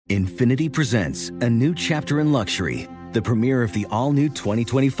Infinity presents a new chapter in luxury, the premiere of the all-new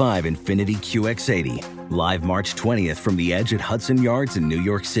 2025 Infinity QX80, live March 20th from the Edge at Hudson Yards in New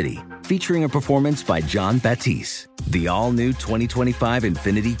York City, featuring a performance by Jon Batiste. The all-new 2025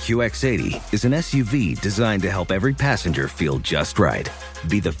 Infinity QX80 is an SUV designed to help every passenger feel just right.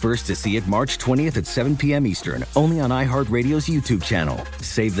 Be the first to see it March 20th at 7 p.m. Eastern, only on iHeartRadio's YouTube channel.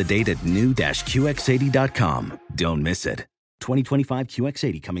 Save the date at new-QX80.com. Don't miss it. 2025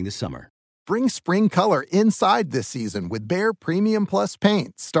 QX80 coming this summer. Bring spring color inside this season with Behr Premium Plus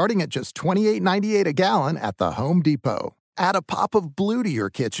paint, starting at just $28.98 a gallon at the Home Depot. Add a pop of blue to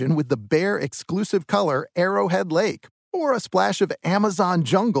your kitchen with the Behr exclusive color Arrowhead Lake, or a splash of Amazon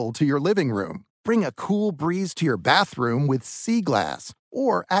Jungle to your living room. Bring a cool breeze to your bathroom with Sea Glass,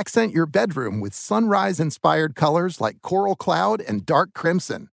 or accent your bedroom with sunrise-inspired colors like Coral Cloud and Dark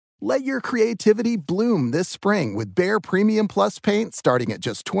Crimson. Let your creativity bloom this spring with Behr Premium Plus paint starting at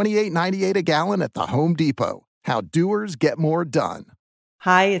just $28.98 a gallon at the Home Depot. How doers get more done.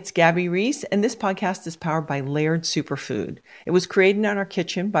 Hi, it's Gabby Reese, and this podcast is powered by Laird Superfood. It was created in our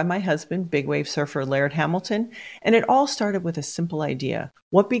kitchen by my husband, big wave surfer Laird Hamilton, and it all started with a simple idea.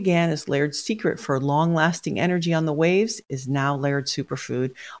 What began as Laird's secret for long-lasting energy on the waves is now Laird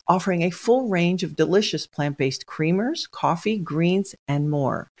Superfood, offering a full range of delicious plant-based creamers, coffee, greens, and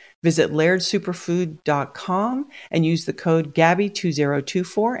more. Visit lairdsuperfood.com and use the code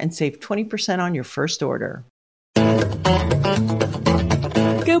GABBY2024 and save 20% on your first order.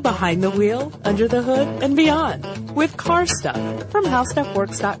 Go behind the wheel, under the hood, and beyond with Car Stuff from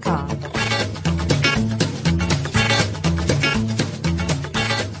HowStuffWorks.com.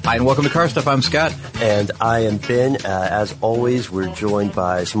 Hi, and welcome to Car Stuff. I'm Scott. And I am Ben. As always, we're joined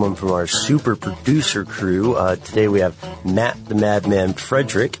by someone from our super producer crew. Today we have Matt the Madman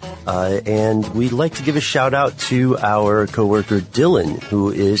Frederick. And we'd like to give a shout out to our coworker Dylan, who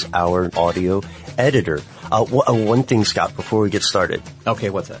is our audio editor. One thing, Scott, before we get started. Okay,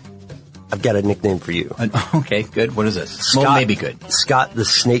 what's that? I've got a nickname for you. Okay, good. What is this? Scott, well, maybe good. Scott the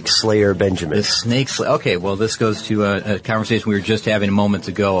Snake Slayer Benjamin. The Snake Slayer. Okay, well, this goes to a conversation we were just having moments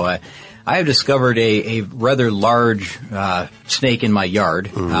ago. I have discovered a rather large snake in my yard.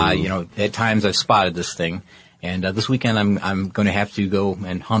 Mm-hmm. At times I've spotted this thing. And this weekend I'm going to have to go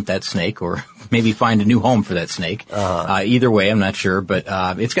and hunt that snake, or maybe find a new home for that snake. Either way, I'm not sure. But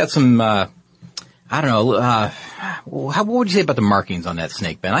it's got some... I don't know. What would you say about the markings on that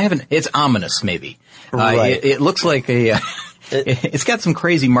snake, Ben? It's ominous, maybe. Right. It looks like it's got some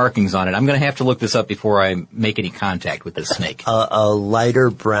crazy markings on it. I'm going to have to look this up before I make any contact with this snake. A lighter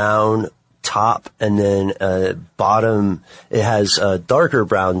brown top, and then bottom. It has darker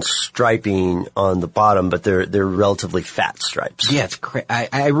brown striping on the bottom, but they're relatively fat stripes. Yeah, it's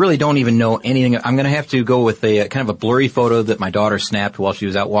I really don't even know anything. I'm going to have to go with a kind of a blurry photo that my daughter snapped while she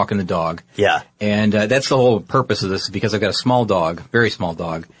was out walking the dog. Yeah. And that's the whole purpose of this, because I've got a small dog, very small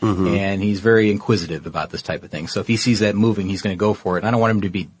dog, mm-hmm. and he's very inquisitive about this type of thing. So if he sees that moving, he's going to go for it. And I don't want him to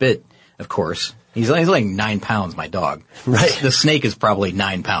be bit, of course. He's like 9 pounds, my dog. Right. The snake is probably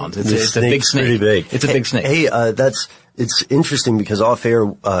 9 pounds. It's a big snake. Pretty big. It's a big snake. Hey, it's interesting because off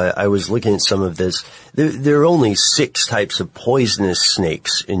air, I was looking at some of this. There are only 6 types of poisonous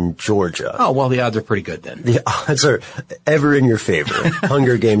snakes in Georgia. Oh, well, the odds are pretty good then. The odds are ever in your favor,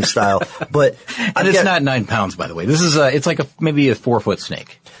 Hunger Games style. But and it's not 9 pounds, by the way. This is it's like maybe a 4-foot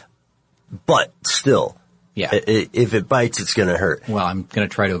snake. But still. Yeah. If it bites, it's going to hurt. Well, I'm going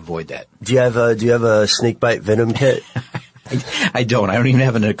to try to avoid that. Do you have a snake bite venom kit? I don't. I don't even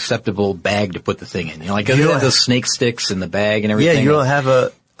have an acceptable bag to put the thing in. Like, I have those snake sticks in the bag and everything. Yeah, you don't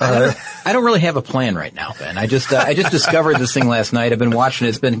have I don't really have a plan right now, Ben. I just discovered this thing last night. I've been watching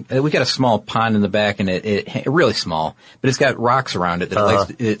it. We got a small pond in the back, and it really small, but it's got rocks around it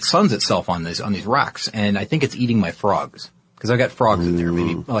that it suns itself on these rocks, and I think it's eating my frogs, because I've got frogs in there,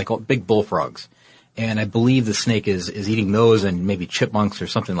 maybe like big bullfrogs. And I believe the snake is eating those and maybe chipmunks or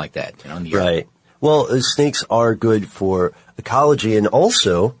something like that. In the yard. Right. Well, snakes are good for ecology, and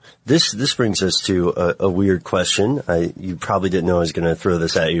also this brings us to a weird question. You probably didn't know I was going to throw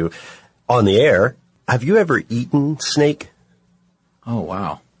this at you on the air. Have you ever eaten snake? Oh,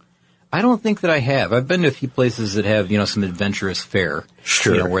 wow. I don't think that I have. I've been to a few places that have, some adventurous fare.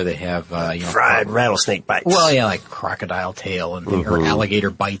 Sure. Where they have, fried rattlesnake bites. Well, yeah, like crocodile tail and or alligator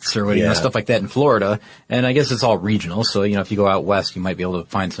bites or whatever, stuff like that in Florida. And I guess it's all regional. So, if you go out west, you might be able to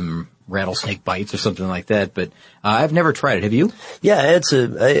find some rattlesnake bites or something like that. But, I've never tried it. Have you? Yeah,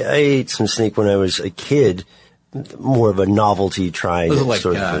 I ate some snake when I was a kid. More of a novelty trying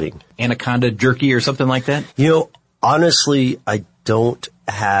sort of thing. Anaconda jerky or something like that? Honestly, I don't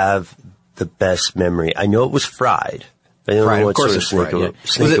have the best memory. I know it was fried. I don't Fried, know of what course sort of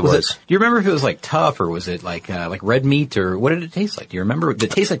it's snake, fried, snake it was. Do you remember if it was like tough or was it like red meat or what did it taste like? Do you remember?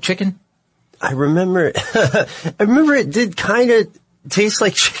 Did it taste like chicken? I remember it did kind of taste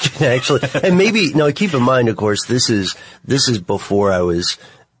like chicken, actually. And maybe, now keep in mind, of course, this is before I was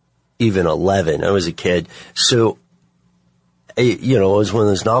even 11. I was a kid. So, it was one of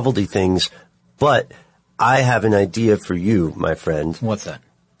those novelty things. But I have an idea for you, my friend. What's that?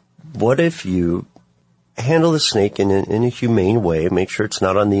 What if you handle the snake in a humane way, make sure it's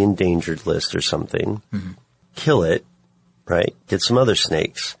not on the endangered list or something, kill it, right? Get some other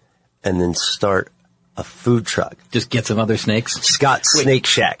snakes, and then start a food truck. Just get some other snakes? Scott's Snake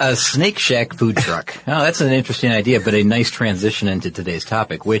Shack. A Snake Shack food truck. Oh, that's an interesting idea, but a nice transition into today's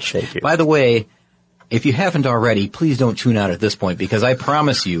topic, which, by the way, if you haven't already, please don't tune out at this point, because I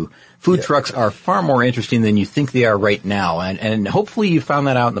promise you, food trucks are far more interesting than you think they are right now. And hopefully you found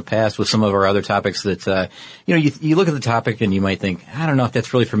that out in the past with some of our other topics that, you look at the topic and you might think, I don't know if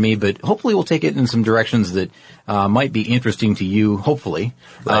that's really for me, but hopefully we'll take it in some directions that, might be interesting to you, hopefully.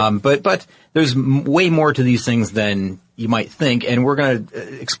 Right. But there's way more to these things than you might think, and we're going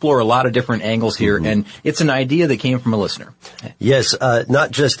to explore a lot of different angles here, and it's an idea that came from a listener. Yes,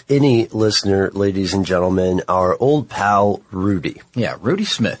 not just any listener, ladies and gentlemen, our old pal Rudy. Yeah, Rudy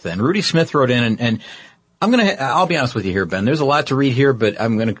Smith. And Rudy Smith wrote in, and I'll be honest with you here, Ben. There's a lot to read here, but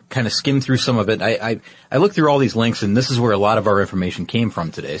I'm going to kind of skim through some of it. I looked through all these links, and this is where a lot of our information came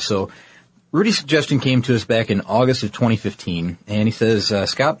from today. So Rudy's suggestion came to us back in August of 2015, and he says,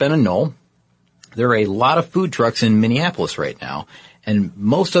 Scott, Ben, and Noel, there are a lot of food trucks in Minneapolis right now, and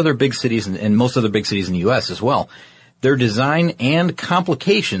most other big cities and most other big cities in the U.S. as well. Their design and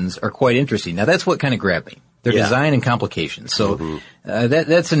complications are quite interesting. Now, that's what kind of grabbed me. Their design and complications. So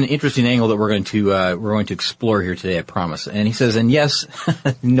that's an interesting angle that we're going to explore here today, I promise. And he says, and yes,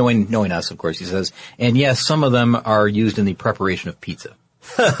 knowing us, of course, he says, and yes, some of them are used in the preparation of pizza,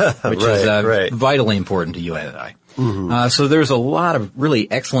 which is vitally important to you and I. So there's a lot of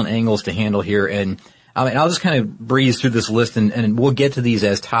really excellent angles to handle here, and I mean, I'll just kind of breeze through this list, and we'll get to these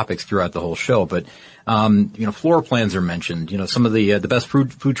as topics throughout the whole show. But floor plans are mentioned. Some of the best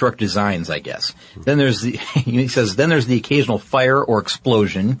food truck designs, I guess. Then there's he says, then there's the occasional fire or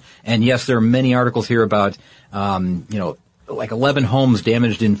explosion, and yes, there are many articles here about like 11 homes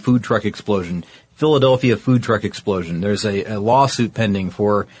damaged in food truck explosion. Philadelphia food truck explosion. There's a lawsuit pending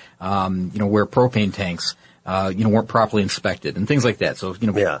for where propane tanks weren't properly inspected and things like that. So,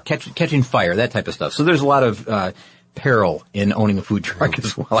 catching fire, that type of stuff. So there's a lot of, peril in owning a food truck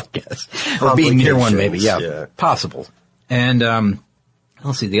as well, I guess. Or being near one, maybe. Yeah. Possible. And,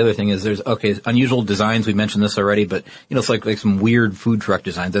 let's see, the other thing is there's, unusual designs. We mentioned this already, but, it's like some weird food truck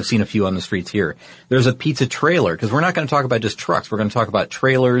designs. I've seen a few on the streets here. There's a pizza trailer, because we're not going to talk about just trucks. We're going to talk about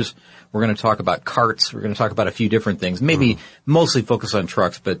trailers. We're going to talk about carts. We're going to talk about a few different things. Maybe mostly focus on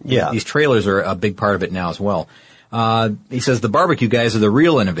trucks, but these trailers are a big part of it now as well. He says the barbecue guys are the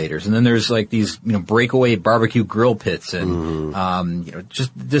real innovators. And then there's like these, breakaway barbecue grill pits and,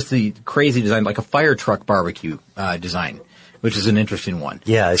 just the crazy design, like a fire truck barbecue, design, which is an interesting one.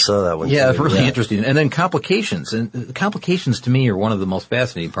 Yeah, I saw that one. Yeah, it's really interesting. And then complications. And complications to me are one of the most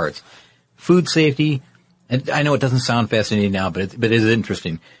fascinating parts. Food safety. And I know it doesn't sound fascinating now, but it is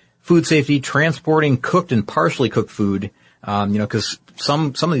interesting. Food safety, transporting cooked and partially cooked food, because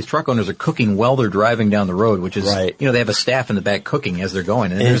some of these truck owners are cooking while they're driving down the road, which is, they have a staff in the back cooking as they're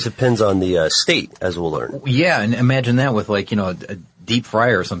going. And it depends on the state, as we'll learn. Yeah, and imagine that with a deep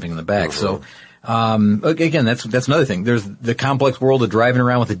fryer or something in the back. So, again, that's another thing. There's the complex world of driving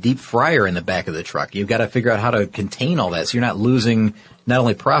around with a deep fryer in the back of the truck. You've got to figure out how to contain all that so you're not losing not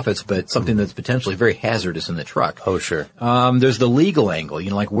only profits, but something that's potentially very hazardous in the truck. Oh, sure. There's the legal angle,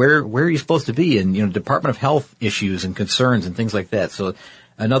 like where are you supposed to be, and, Department of Health issues and concerns and things like that. So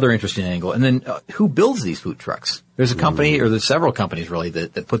another interesting angle. And then, who builds these food trucks? There's a company, or there's several companies really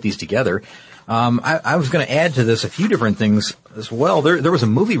that put these together. I was going to add to this a few different things as well. There was a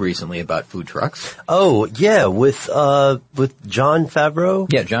movie recently about food trucks. Oh, yeah, with Jon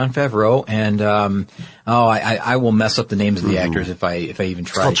Favreau? Yeah, Jon Favreau, and, I will mess up the names of the actors if I even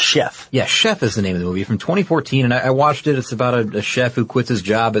try. It's called Chef. Yeah, Chef is the name of the movie from 2014, and I watched it. It's about a chef who quits his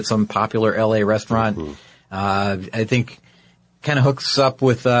job at some popular LA restaurant. I think kind of hooks up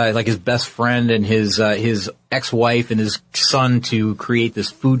with, his best friend and his ex-wife and his son to create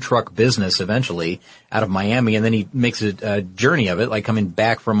this food truck business eventually out of Miami. And then he makes a journey of it, like coming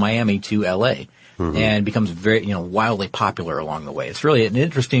back from Miami to LA and becomes very, wildly popular along the way. It's really an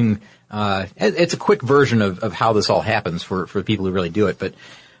interesting, it's a quick version of how this all happens for people who really do it. But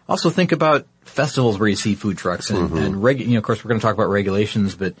also think about festivals where you see food trucks and of course we're going to talk about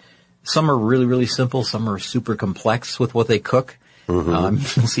regulations, but Some are really, really simple. Some are super complex with what they cook. You'll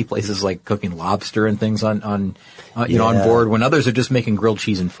see places like cooking lobster and things on board, when others are just making grilled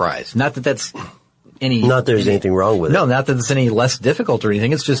cheese and fries. Not that that's there's anything wrong with it. No, not that it's any less difficult or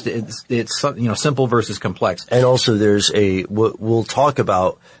anything. It's just, it's simple versus complex. And also we'll talk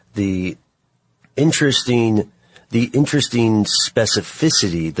about the interesting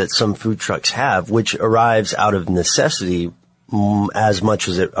specificity that some food trucks have, which arrives out of necessity as much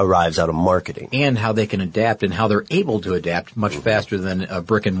as it arrives out of marketing. And how they can adapt and how they're able to adapt much faster than a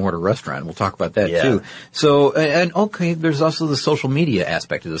brick and mortar restaurant. We'll talk about that too. So, and okay, there's also the social media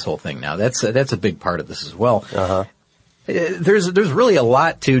aspect of this whole thing now. That's a big part of this as well. There's really a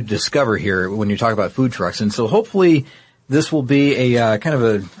lot to discover here when you talk about food trucks. And so hopefully this will be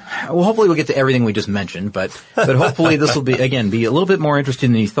hopefully we'll get to everything we just mentioned, but hopefully this will be a little bit more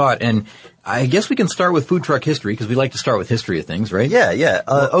interesting than you thought. And I guess we can start with food truck history, because we like to start with history of things, right? Yeah.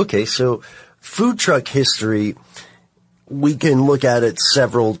 Okay, so food truck history, we can look at it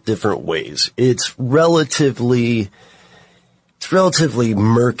several different ways. It's relatively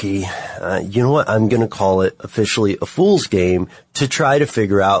murky. You know what? I'm going to call it officially a fool's game to try to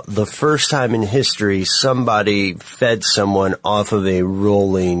figure out the first time in history somebody fed someone off of a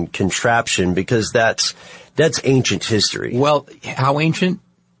rolling contraption, because that's ancient history. Well, how ancient?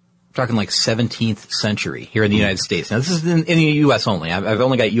 Talking like 17th century here in the United States. Now, this is in the U.S. only. I've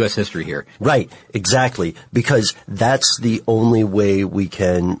only got U.S. history here. Right, exactly. Because that's the only way we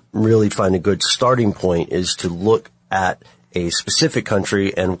can really find a good starting point, is to look at a specific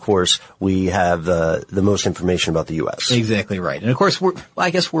country, and of course we have the most information about the U.S. Exactly right, and of course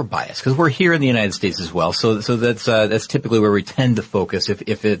I guess we're biased because we're here in the United States as well. So that's typically where we tend to focus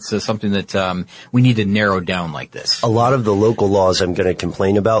if it's something that we need to narrow down like this. A lot of the local laws I'm going to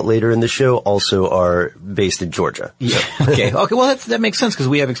complain about later in the show also are based in Georgia. Yeah. Okay. Well, that makes sense because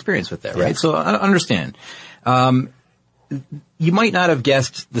we have experience with that, right? Yeah. So I understand. You might not have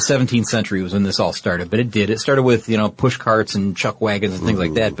guessed the 17th century was when this all started, but it did. It started with, push carts and chuck wagons and things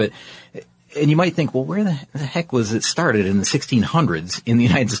like that. And you might think, well, where the heck was it started in the 1600s in the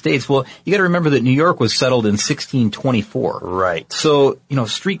United States? Well, you got to remember that New York was settled in 1624. Right. So,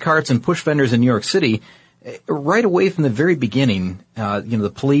 street carts and push vendors in New York City, right away from the very beginning,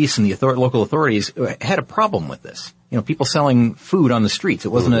 the police and the local authorities had a problem with this. People selling food on the streets. It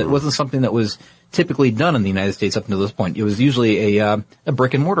wasn't something that was typically done in the United States up until this point. It was usually a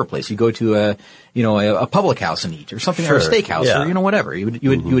brick and mortar place. You go to a public house and eat, or something, or a steakhouse, or whatever. You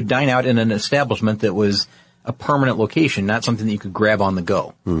would dine out in an establishment that was a permanent location, not something that you could grab on the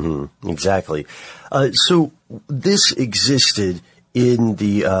go. Mm-hmm. Exactly. So this existed in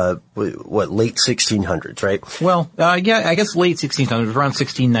the late 1600s, right? Well, I guess late 1600s, around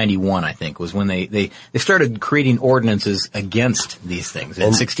 1691, I think, was when they started creating ordinances against these things in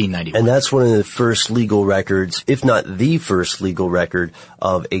 1691. And that's one of the first legal records, if not the first legal record,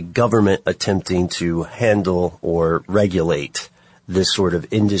 of a government attempting to handle or regulate this sort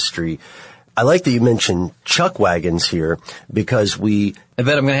of industry. I like that you mentioned chuck wagons here, because I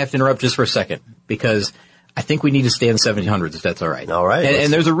bet I'm going to have to interrupt just for a second, because I think we need to stay in the 1700s, if that's all right. All right.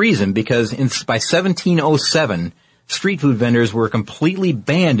 And there's a reason, because by 1707, street food vendors were completely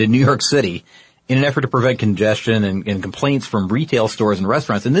banned in New York City in an effort to prevent congestion and complaints from retail stores and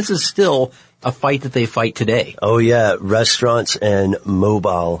restaurants. And this is still a fight that they fight today. Oh, yeah. Restaurants and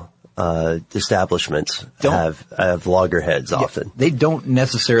mobile establishments have loggerheads often. They don't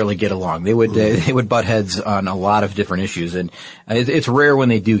necessarily get along. They would butt heads on a lot of different issues, and it's rare when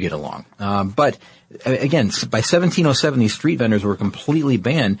they do get along. But again, by 1707, these street vendors were completely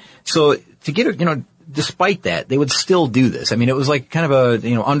banned. So to get despite that, they would still do this. I mean, it was like kind of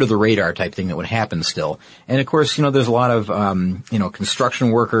a under the radar type thing that would happen still. And of course, there's a lot of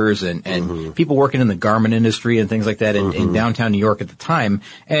construction workers and people working in the garment industry and things like that in downtown New York at the time.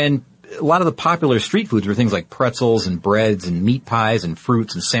 And a lot of the popular street foods were things like pretzels and breads and meat pies and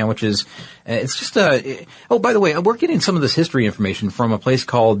fruits and sandwiches. It's just by the way, we're getting some of this history information from a place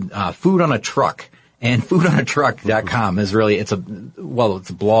called Food on a Truck. And foodonatruck.com is really, it's a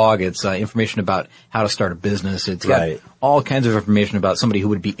blog. It's information about how to start a business. It's got all kinds of information about somebody who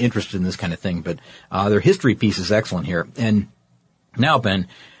would be interested in this kind of thing. But their history piece is excellent here. And now, Ben,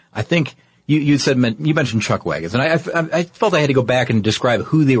 I think you mentioned chuck wagons, and I felt I had to go back and describe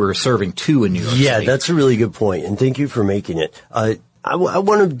who they were serving to in New York City. Yeah, that's a really good point, and thank you for making it. I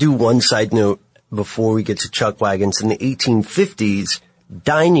want to do one side note before we get to chuck wagons. In the 1850s,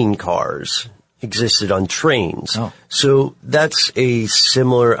 dining cars existed on trains. Oh. So that's a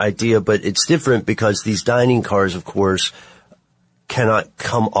similar idea, but it's different because these dining cars, of course, cannot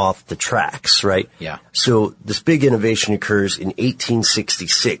come off the tracks, right? Yeah. So this big innovation occurs in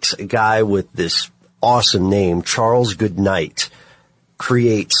 1866. A guy with this awesome name, Charles Goodnight,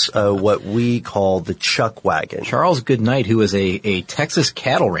 creates what we call the chuck wagon. Charles Goodnight, who was a Texas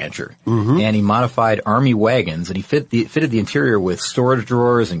cattle rancher, and he modified army wagons, and he fitted the interior with storage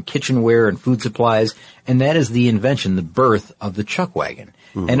drawers and kitchenware and food supplies, and that is the invention, the birth of the chuck wagon.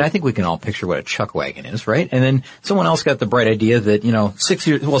 And I think we can all picture what a chuck wagon is, right? And then someone else got the bright idea that, 6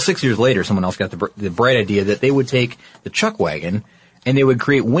 years later, someone else got the bright idea that they would take the chuck wagon and they would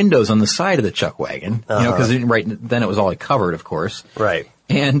create windows on the side of the chuck wagon, because right then it was all covered, of course. Right.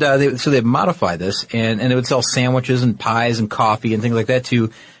 And so they modified this, and they would sell sandwiches and pies and coffee and things like that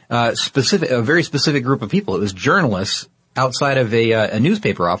to a very specific group of people. It was journalists outside of a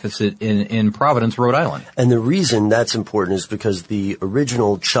newspaper office in Providence, Rhode Island. And the reason that's important is because the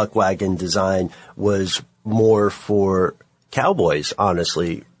original chuck wagon design was more for cowboys,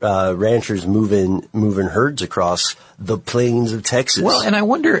 honestly, ranchers moving herds across the plains of Texas. Well, and I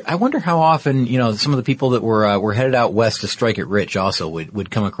wonder how often, some of the people that were headed out west to strike it rich also would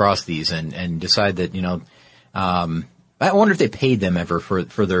come across these and decide that, I wonder if they paid them ever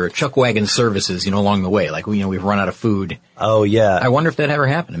for their chuck wagon services, along the way. Like, we've run out of food. Oh, yeah. I wonder if that ever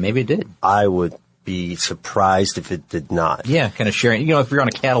happened, and maybe it did. I would be surprised if it did not. Yeah, kind of sharing. If you're on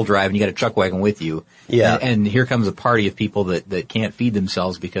a cattle drive and you got a chuck wagon with you, yeah, and here comes a party of people that can't feed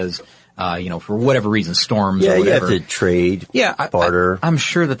themselves because, for whatever reason, storms or whatever. Yeah, you have to trade, barter. I'm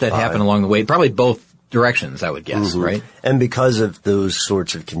sure that happened along the way. Probably both directions, I would guess, right? And because of those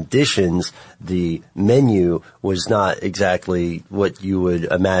sorts of conditions, the menu was not exactly what you would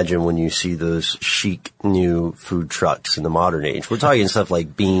imagine when you see those chic new food trucks in the modern age. We're talking stuff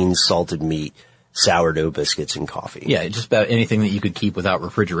like beans, salted meat, sourdough biscuits, and coffee. Yeah, just about anything that you could keep without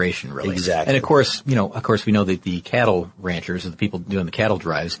refrigeration, really. Exactly. And of course, we know that the cattle ranchers, or the people doing the cattle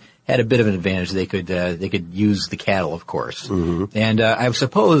drives, had a bit of an advantage. They could use the cattle, of course. And I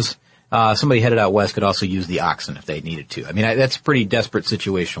suppose somebody headed out west could also use the oxen if they needed to. I mean, that's a pretty desperate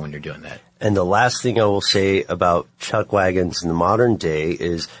situation when you're doing that. And the last thing I will say about chuck wagons in the modern day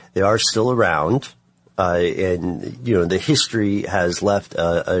is they are still around. And the history has left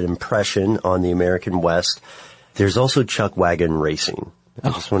an impression on the American West. There's also chuck wagon racing. I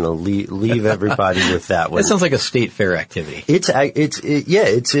just want to leave everybody with that one. That sounds like a state fair activity.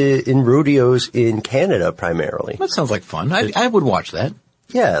 It's in rodeos in Canada primarily. That sounds like fun. I would watch that.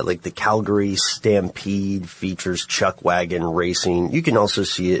 Yeah, like the Calgary Stampede features chuck wagon racing. You can also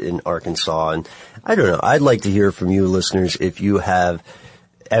see it in Arkansas. And I don't know. I'd like to hear from you listeners if you have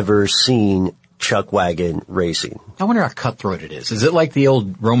ever seen chuck wagon racing. I wonder how cutthroat it is. Is it like the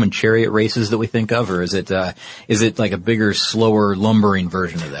old Roman chariot races that we think of, or is it like a bigger, slower, lumbering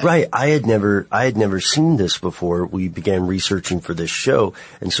version of that? Right. I had never seen this before we began researching for this show.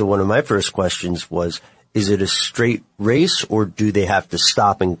 And so one of my first questions was, is it a straight race, or do they have to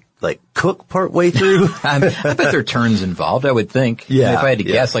stop and cook part way through? I bet there are turns involved, I would think. Yeah. If I had to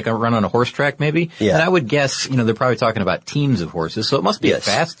guess, like a run on a horse track maybe. Yeah. And I would guess, they're probably talking about teams of horses, so it must be a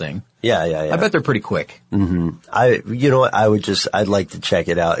fast thing. Yeah. I bet they're pretty quick. I'd like to check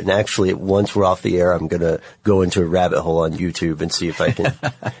it out. And actually, once we're off the air, I'm going to go into a rabbit hole on YouTube and see if I can.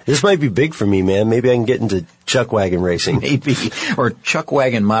 This might be big for me, man. Maybe I can get into chuck wagon racing. Maybe. Or chuck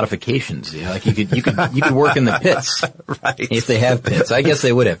wagon modifications. Like you could work in the pits. Right. If they have pits. I guess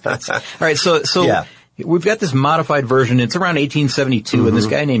they would have pits. All right. So yeah. We've got this modified version. It's around 1872, and this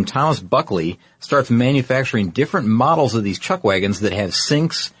guy named Thomas Buckley starts manufacturing different models of these chuck wagons that have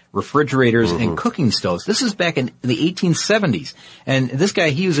sinks, refrigerators, and cooking stoves. This is back in the 1870s. And this guy,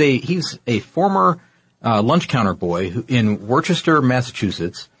 he's a former lunch counter boy in Worcester,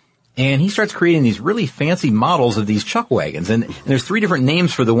 Massachusetts. And he starts creating these really fancy models of these chuck wagons. And there's 3 different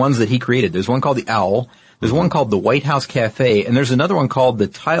names for the ones that he created. There's one called the Owl. There's one called the White House Cafe, and there's another one called the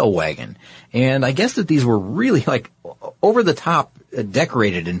Tile Wagon. And I guess that these were really over the top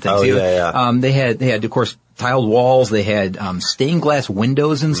decorated and things. Oh, yeah. They had, of course, tiled walls. They had stained glass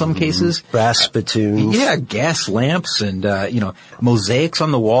windows in some cases. Brass spittoons. Yeah, gas lamps and mosaics on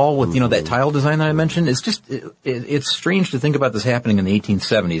the wall with that tile design that I mentioned. It's just it's strange to think about this happening in the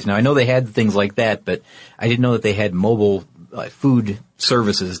 1870s. Now I know they had things like that, but I didn't know that they had mobile food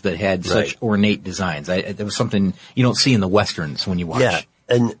services that had such ornate designs. That was something you don't see in the Westerns when you watch. Yeah,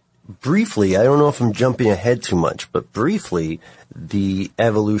 and briefly, I don't know if I'm jumping ahead too much, but briefly, the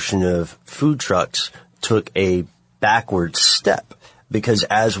evolution of food trucks took a backward step, because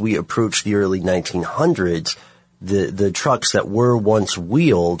as we approach the early 1900s, the trucks that were once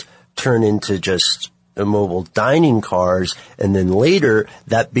wheeled turn into just mobile dining cars, and then later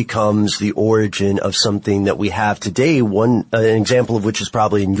that becomes the origin of something that we have today. An example of which is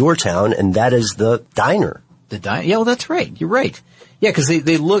probably in your town, and that is the diner. Yeah, well, that's right. You're right. Yeah, because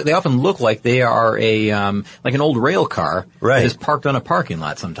they often look like they are like an old rail car that is parked on a parking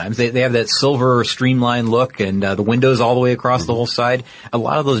lot sometimes. They have that silver streamlined look and the windows all the way across the whole side. A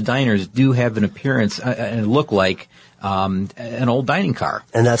lot of those diners do have an appearance and look like an old dining car.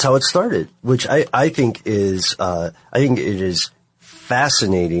 And that's how it started, which I think is it is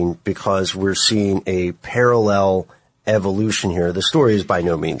fascinating because we're seeing a parallel evolution here. The story is by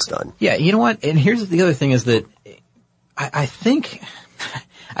no means done. Yeah, you know what? And here's the other thing is that I think,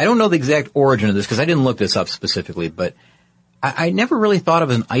 I don't know the exact origin of this because I didn't look this up specifically, but I never really thought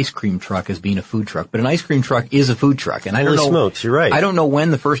of an ice cream truck as being a food truck, but an ice cream truck is a food truck. And I don't know. Smokes, you're right. I don't know when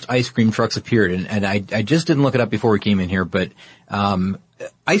the first ice cream trucks appeared, and I just didn't look it up before we came in here, but,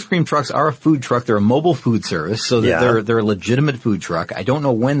 ice cream trucks are a food truck. They're a mobile food service, so that they're a legitimate food truck. I don't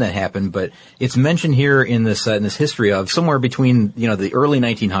know when that happened, but it's mentioned here in this history of somewhere between, the early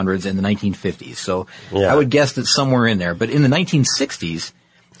 1900s and the 1950s. So I would guess that somewhere in there. But in the 1960s,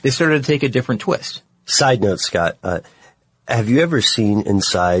 they started to take a different twist. Side note, Scott, have you ever seen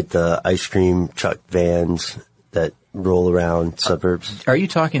inside the ice cream truck vans that roll around suburbs? Are you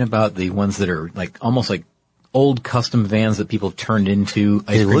talking about the ones that are almost like old custom vans that people turned into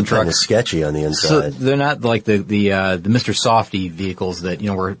ice cream trucks? They look kind of sketchy on the inside. So they're not like the Mr. Softy vehicles that,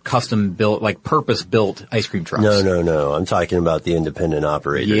 were custom built, like purpose built ice cream trucks. No. I'm talking about the independent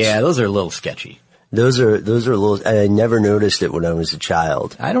operators. Yeah, those are a little sketchy. Those are a little, and I never noticed it when I was a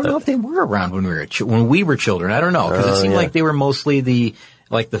child. I don't know if they were around when we were children. I don't know, because it seemed like they were mostly the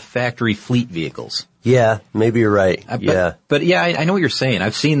factory fleet vehicles. Yeah, maybe you're right. But yeah, I know what you're saying.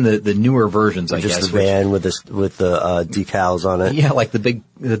 I've seen the newer versions, I guess. Just the van with the decals on it. Yeah, like the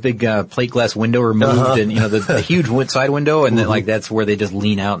big plate glass window removed, and the huge side window, and then that's where they just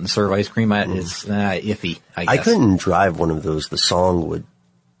lean out and serve ice cream. It's iffy, I guess. I couldn't drive one of those. The song would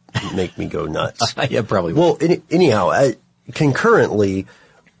make me go nuts. Yeah, probably. Well, anyhow, concurrently,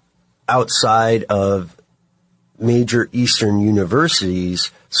 outside of major Eastern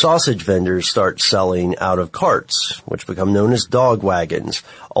universities, sausage vendors start selling out of carts, which become known as dog wagons.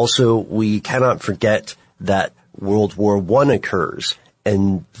 Also, we cannot forget that World War I occurs,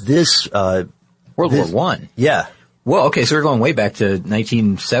 and this World War I. Yeah. Well, okay, so we're going way back to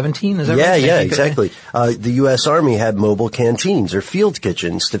 1917, is that right? Yeah, exactly. The U.S. Army had mobile canteens or field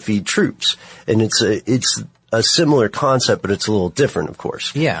kitchens to feed troops, and it's a similar concept, but it's a little different, of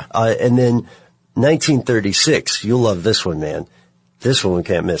course. Yeah. And then 1936, you'll love this one, man. This one we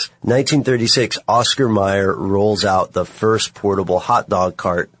can't miss. 1936, Oscar Mayer rolls out the first portable hot dog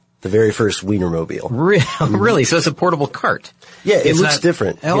cart, the very first Wienermobile. Really? So it's a portable cart? Yeah, it looks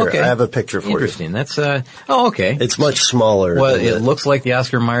different. Oh, okay. Here, I have a picture for you. Interesting. That's, okay. It's much smaller. Well, it looks like the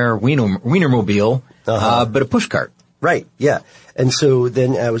Oscar Mayer Wienermobile, but a push cart. Right, yeah. And so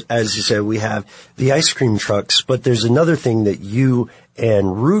then, as you said, we have the ice cream trucks, but there's another thing that you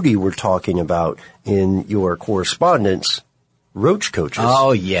and Rudy were talking about in your correspondence, roach coaches.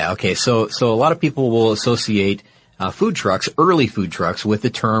 Oh, yeah, okay. So a lot of people will associate food trucks, early food trucks, with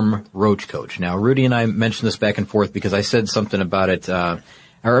the term roach coach. Now, Rudy and I mentioned this back and forth because I said something about it,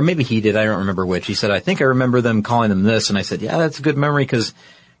 or maybe he did, I don't remember which. He said, I think I remember them calling them this, and I said, yeah, that's a good memory because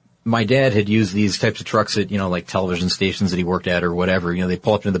my dad had used these types of trucks at, like television stations that he worked at or whatever. They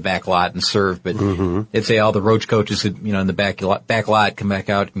pull up into the back lot and serve, but they'd say all the roach coaches, in the back lot, come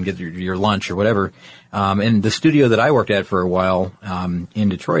back out and get your lunch or whatever. And the studio that I worked at for a while, in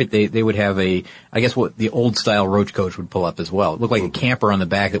Detroit, they would have I guess what the old style roach coach would pull up as well. It looked like a camper on the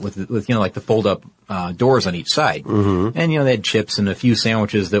back with like the fold up, doors on each side. And, they had chips and a few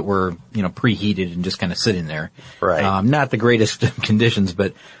sandwiches that were, preheated and just kind of sitting there. Right. Not the greatest conditions,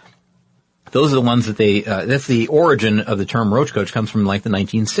 but those are the ones that that's the origin of the term roach coach comes from like the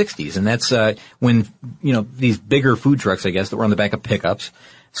 1960s. And that's, when, these bigger food trucks, I guess, that were on the back of pickups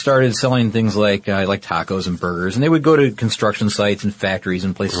started selling things like tacos and burgers. And they would go to construction sites and factories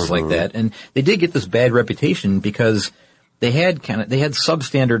and places like that. And they did get this bad reputation because they had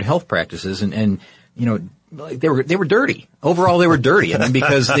substandard health practices and they were dirty. Overall, they were dirty. I mean,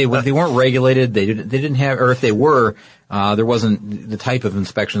 because they weren't regulated. They didn't have, or if they were, there wasn't the type of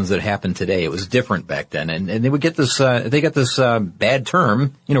inspections that happen today. It was different back then. And they would get this, they got this, bad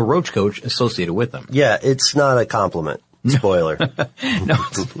term, roach coach associated with them. Yeah, it's not a compliment. Spoiler. No,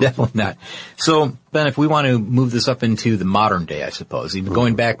 it's definitely not. So, Ben, if we want to move this up into the modern day, I suppose, even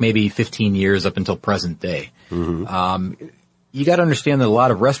going back maybe 15 years up until present day, you got to understand that a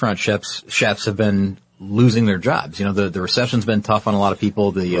lot of restaurant chefs have been losing their jobs. You know, the recession's been tough on a lot of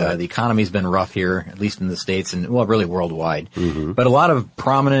people. The economy's been rough here, at least in the States and, well, really worldwide. Mm-hmm. But a lot of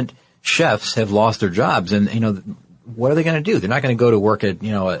prominent chefs have lost their jobs, and, you know, what are they going to do? They're not going to go to work at,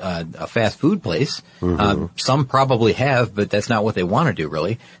 you know, a fast food place. Mm-hmm. Some probably have, but that's not what they want to do,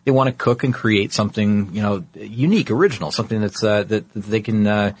 really. They want to cook and create something, you know, unique, original, something that's, that they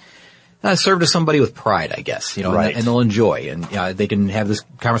can, serve to somebody with pride, I guess, you know, and they'll enjoy. And they can have this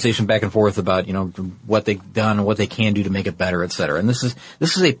conversation back and forth about, you know, what they've done and what they can do to make it better, et cetera. And this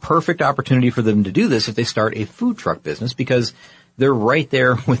is a perfect opportunity for them to do this if they start a food truck business, because they're right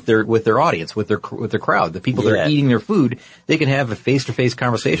there with their audience, with their crowd, the people that are eating their food. They can have a face-to-face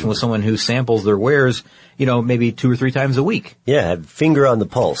conversation with someone who samples their wares, you know, maybe 2 or 3 times a week. Yeah, have finger on the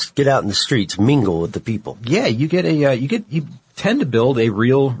pulse. Get out in the streets, mingle with the people. Yeah, you tend to build a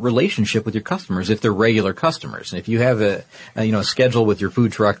real relationship with your customers if they're regular customers. And if you have a schedule with your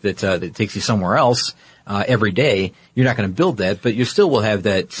food truck that takes you somewhere else every day, you're not going to build that, but you still will have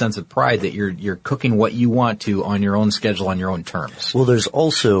that sense of pride that you're cooking what you want to on your own schedule, on your own terms. Well, there's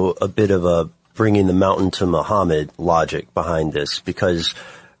also a bit of a bringing the mountain to Muhammad logic behind this, because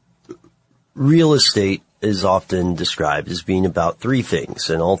real estate is often described as being about 3 things,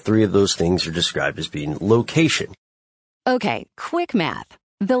 and all 3 of those things are described as being location. Okay, quick math.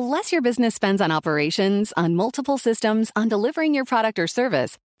 The less your business spends on operations, on multiple systems, on delivering your product or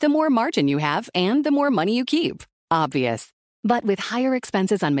service, the more margin you have and the more money you keep. Obvious. But with higher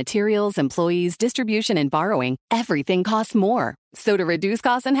expenses on materials, employees, distribution, and borrowing, everything costs more. So to reduce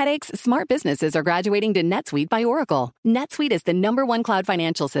costs and headaches, smart businesses are graduating to NetSuite by Oracle. NetSuite is the #1 cloud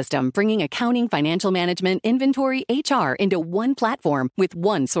financial system, bringing accounting, financial management, inventory, HR into one platform with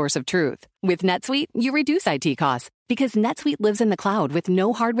one source of truth. With NetSuite, you reduce IT costs because NetSuite lives in the cloud with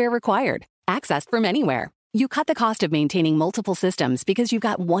no hardware required, accessed from anywhere. You cut the cost of maintaining multiple systems because you've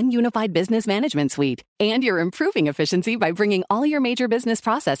got one unified business management suite. And you're improving efficiency by bringing all your major business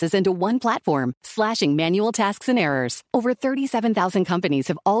processes into one platform, slashing manual tasks and errors. Over 37,000 companies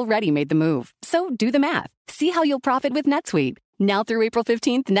have already made the move. So do the math. See how you'll profit with NetSuite. Now through April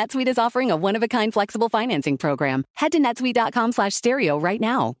 15th, NetSuite is offering a one-of-a-kind flexible financing program. Head to netsuite.com/stereo right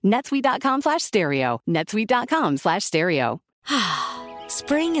now. netsuite.com/stereo. netsuite.com/stereo.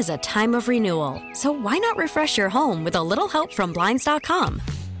 Spring is a time of renewal, so why not refresh your home with a little help from Blinds.com?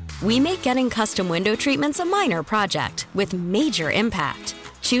 We make getting custom window treatments a minor project with major impact.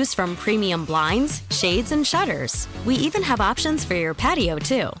 Choose from premium blinds, shades, and shutters. We even have options for your patio,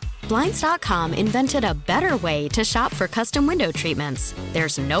 too. Blinds.com invented a better way to shop for custom window treatments.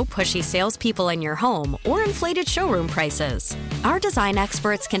 There's no pushy salespeople in your home or inflated showroom prices. Our design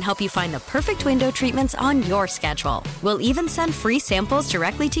experts can help you find the perfect window treatments on your schedule. We'll even send free samples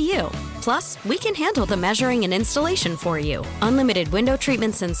directly to you. Plus, we can handle the measuring and installation for you. Unlimited window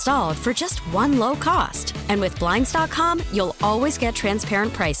treatments installed for just one low cost. And with Blinds.com, you'll always get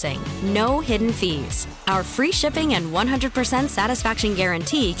transparent pricing. No hidden fees. Our free shipping and 100% satisfaction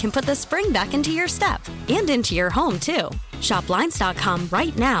guarantee can put the spring back into your step and into your home, too. Shop Blinds.com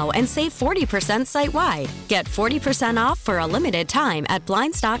right now and save 40% site-wide. Get 40% off for a limited time at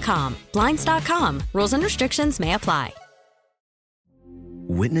Blinds.com. Blinds.com. Rules and restrictions may apply.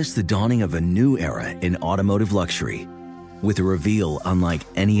 Witness the dawning of a new era in automotive luxury with a reveal unlike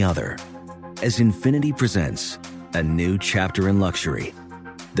any other as Infiniti presents a new chapter in luxury,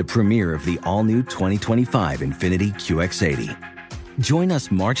 the premiere of the all-new 2025 Infiniti QX80. Join us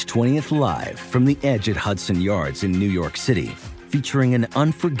March 20th live from the Edge at Hudson Yards in New York City, featuring an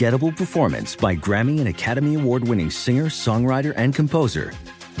unforgettable performance by Grammy and Academy Award-winning singer, songwriter, and composer,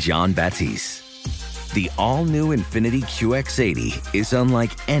 Jon Batiste. The all-new Infiniti QX80 is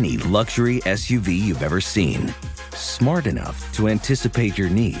unlike any luxury SUV you've ever seen. Smart enough to anticipate your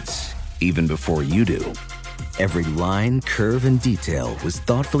needs, even before you do. Every line, curve, and detail was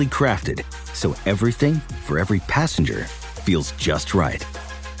thoughtfully crafted, so everything for every passenger feels just right.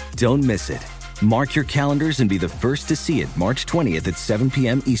 Don't miss it. Mark your calendars and be the first to see it March 20th at 7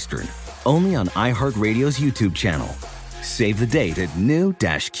 p.m. Eastern, only on iHeartRadio's YouTube channel. Save the date at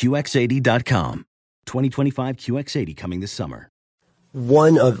new-QX80.com. 2025 QX80 coming this summer.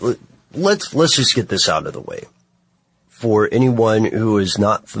 Let's just get this out of the way. For anyone who is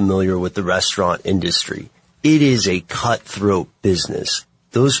not familiar with the restaurant industry, it is a cutthroat business.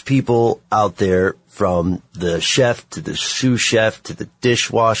 Those people out there, from the chef to the sous chef to the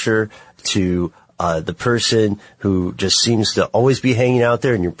dishwasher to the person who just seems to always be hanging out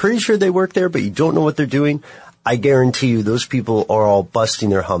there and you're pretty sure they work there, but you don't know what they're doing. I guarantee you those people are all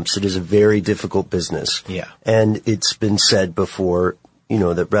busting their humps. It is a very difficult business. Yeah. And it's been said before,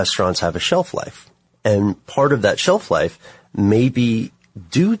 that restaurants have a shelf life. And part of that shelf life may be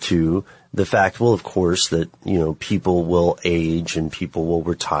due to the fact, well, of course, that, people will age and people will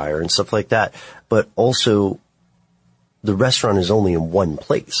retire and stuff like that. But also, the restaurant is only in one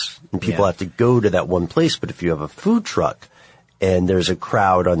place and people have to go to that one place. But if you have a food truck and there's a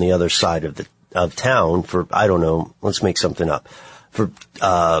crowd on the other side of town for, I don't know, let's make something up, for,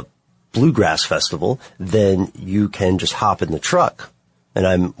 Bluegrass Festival, then you can just hop in the truck.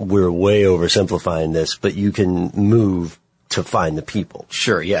 And we're way oversimplifying this, but you can move to find the people.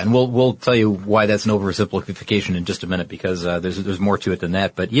 Sure, yeah, and we'll tell you why that's an oversimplification in just a minute, because there's more to it than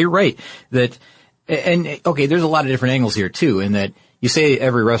that. But you're right that, and okay, there's a lot of different angles here too, in that you say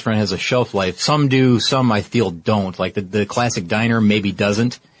every restaurant has a shelf life. Some do, some I feel don't. Like the classic diner maybe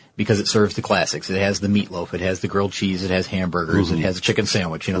doesn't, because it serves the classics. It has the meatloaf, it has the grilled cheese, it has hamburgers, it has a chicken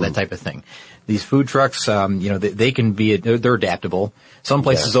sandwich, that type of thing. These food trucks, they can be, they're adaptable. Some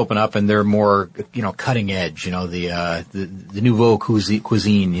places open up and they're more, cutting edge, the nouveau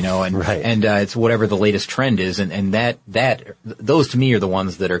cuisine, and it's whatever the latest trend is. And those to me are the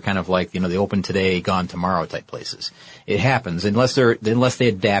ones that are kind of like, the open today, gone tomorrow type places. It happens unless they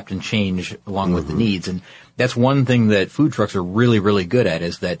adapt and change along with the needs. And that's one thing that food trucks are really, really good at,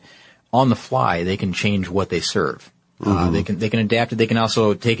 is that on the fly they can change what they serve. They can adapt it. They can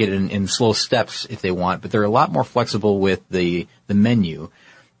also take it in slow steps if they want, but they're a lot more flexible with the menu.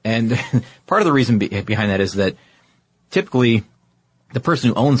 And part of the reason behind that is that typically the person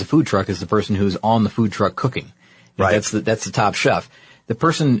who owns a food truck is the person who's on the food truck cooking. Right. That's the top chef. The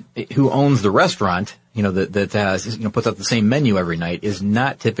person who owns the restaurant, that puts up the same menu every night, is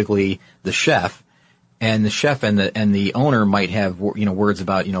not typically the chef. And the chef and the owner might have, words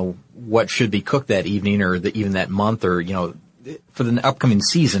about, what should be cooked that evening or even that month or, for the upcoming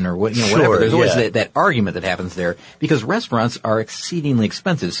season or whatever. There's always that argument that happens there, because restaurants are exceedingly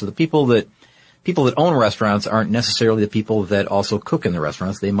expensive. So the people that own restaurants aren't necessarily the people that also cook in the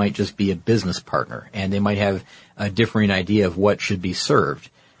restaurants. They might just be a business partner, and they might have a differing idea of what should be served.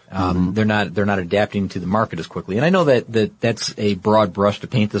 They're not adapting to the market as quickly. And I know that's a broad brush to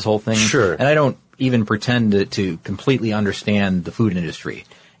paint this whole thing. Sure. And I don't even pretend to completely understand the food industry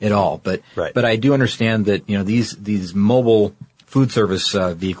at all. But I do understand that, these mobile food service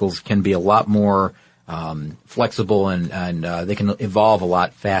vehicles can be a lot more flexible and they can evolve a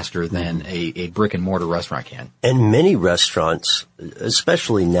lot faster than a brick and mortar restaurant can. And many restaurants,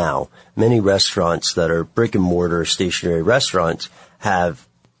 especially now, many restaurants that are brick and mortar stationary restaurants have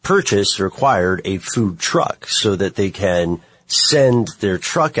purchased or acquired a food truck so that they can send their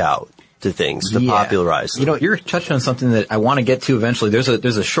truck out to things to popularize them. You're touching on something that I want to get to eventually. There's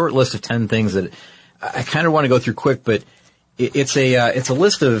a short list of 10 things that I kind of want to go through quick, but it's a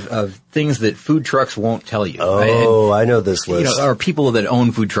list of things that food trucks won't tell you. Oh, I know this list. Or people that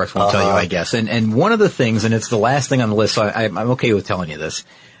own food trucks won't tell you, I guess. And one of the things, and it's the last thing on the list, so I'm okay with telling you this.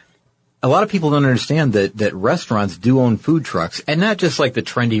 A lot of people don't understand that restaurants do own food trucks, and not just like the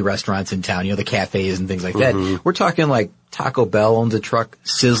trendy restaurants in town, the cafes and things like that. We're talking like Taco Bell owns a truck,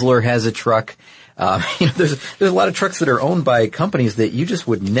 Sizzler has a truck. There's a lot of trucks that are owned by companies that you just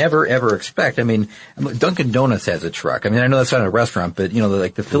would never ever expect. I mean, Dunkin' Donuts has a truck. I mean, I know that's not a restaurant, but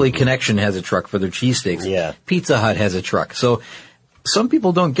like the Philly Connection has a truck for their cheesesteaks. Yeah. Pizza Hut has a truck. So some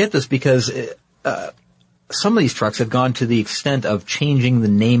people don't get this because some of these trucks have gone to the extent of changing the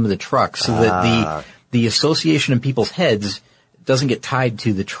name of the truck so that the association in people's heads doesn't get tied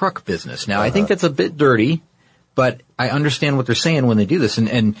to the truck business. Now, I think that's a bit dirty, but I understand what they're saying when they do this.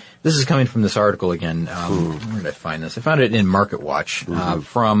 And this is coming from this article again. Where did I find this? I found it in Market Watch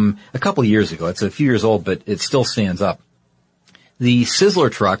from a couple of years ago. It's a few years old, but it still stands up. The Sizzler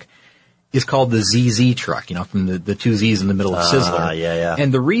truck is called the ZZ truck, from the two Z's in the middle of Sizzler. Yeah.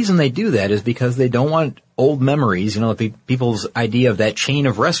 And the reason they do that is because they don't want old memories, people's idea of that chain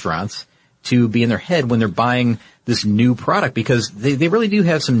of restaurants to be in their head when they're buying this new product, because they really do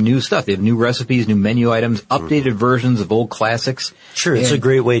have some new stuff. They have new recipes, new menu items, updated versions of old classics. Sure, it's a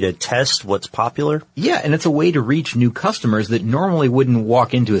great way to test what's popular. Yeah, and it's a way to reach new customers that normally wouldn't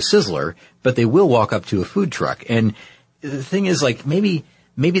walk into a Sizzler, but they will walk up to a food truck. And the thing is, like, maybe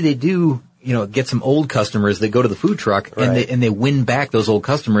they do, get some old customers that go to the food truck, right, and they win back those old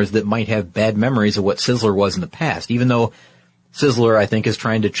customers that might have bad memories of what Sizzler was in the past, even though Sizzler, I think, is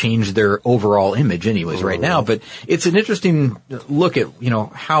trying to change their overall image anyways right now. But it's an interesting look at,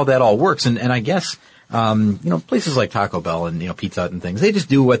 how that all works. And I guess, places like Taco Bell and, Pizza Hut and things, they just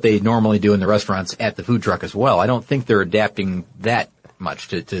do what they normally do in the restaurants at the food truck as well. I don't think they're adapting that much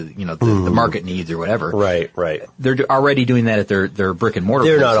to the market needs or whatever. Right. They're already doing that at their brick and mortar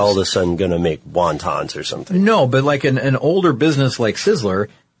They're places. not all of a sudden going to make wontons or something. No, but like an older business like Sizzler,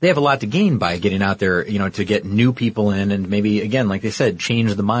 they have a lot to gain by getting out there, to get new people in and maybe, again, like they said,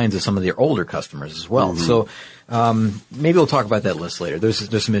 change the minds of some of their older customers as well. Mm-hmm. So, maybe we'll talk about that list later.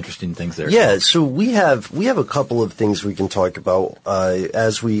 There's some interesting things there. Yeah. So we have a couple of things we can talk about,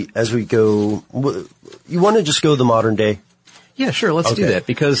 as we go. You want to just go the modern day? Yeah, sure. Let's do that,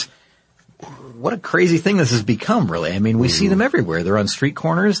 because what a crazy thing this has become, really. I mean, we see them everywhere. They're on street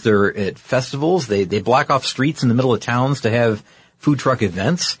corners. They're at festivals. They block off streets in the middle of towns to have food truck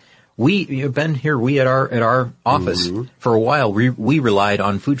events. We have been here. We at our office for a while. We relied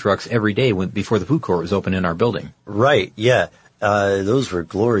on food trucks every day before the food court was open in our building. Right. Yeah. Those were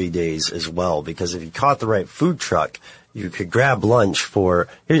glory days as well, because if you caught the right food truck, you could grab lunch for.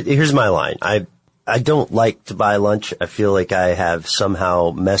 Here's my line. I don't like to buy lunch. I feel like I have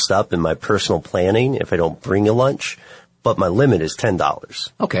somehow messed up in my personal planning if I don't bring a lunch. But my limit is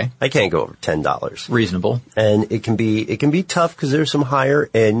 $10. Okay. I can't go over $10. Reasonable. And it can be tough because there's some higher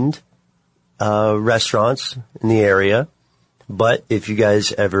end restaurants in the area. But if you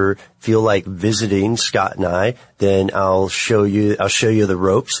guys ever feel like visiting Scott and I, then I'll show you the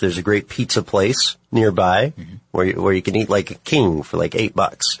ropes. There's a great pizza place nearby where you can eat like a king for like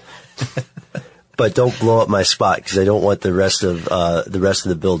 $8. But don't blow up my spot, because I don't want the rest of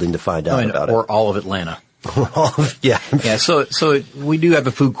the building to find out about it. Or all of Atlanta. Yeah. Yeah. So we do have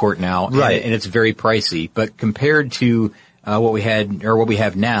a food court now, right? And it's very pricey, but compared to what we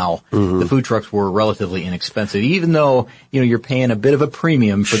have now, the food trucks were relatively inexpensive, even though, you're paying a bit of a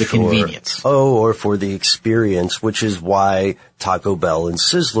premium for the convenience. Oh, or for the experience, which is why Taco Bell and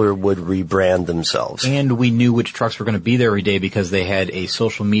Sizzler would rebrand themselves. And we knew which trucks were going to be there every day because they had a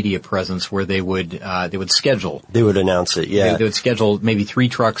social media presence where they would schedule. They would announce it, yeah. They would schedule maybe 3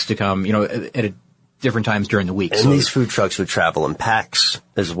 trucks to come, at different times during the week. And these food trucks would travel in packs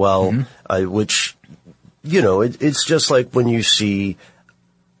as well, which, it's just like when you see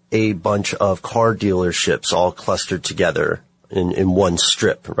a bunch of car dealerships all clustered together in one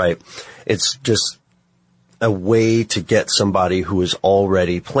strip, right? It's just a way to get somebody who is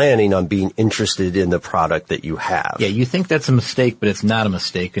already planning on being interested in the product that you have. Yeah, you think that's a mistake, but it's not a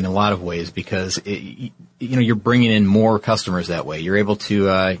mistake in a lot of ways, because you're bringing in more customers that way. You're able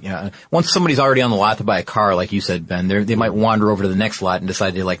to, once somebody's already on the lot to buy a car, like you said, Ben, they might wander over to the next lot and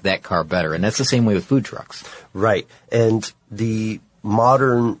decide they like that car better. And that's the same way with food trucks. Right. And the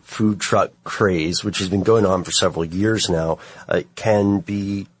modern food truck craze, which has been going on for several years now, can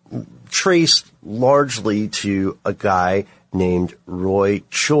be traced largely to a guy named Roy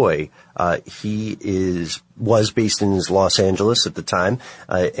Choi. He was based in Los Angeles at the time,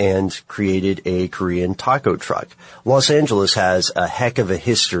 and created a Korean taco truck. Los Angeles has a heck of a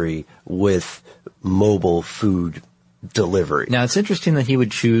history with mobile food delivery. Now, it's interesting that he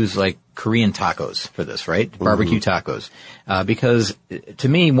would choose like Korean tacos for this, right? Barbecue tacos. Because to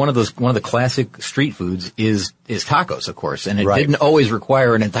me, one of the classic street foods is tacos, of course. And it didn't always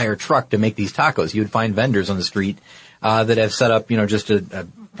require an entire truck to make these tacos. You would find vendors on the street, that have set up,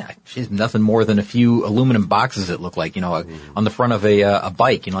 just nothing more than a few aluminum boxes that look like, on the front of a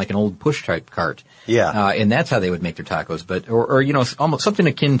bike, like an old push type cart. Yeah. And that's how they would make their tacos. But, or almost something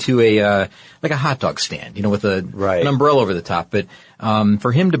akin to like a hot dog stand, with an umbrella over the top. But,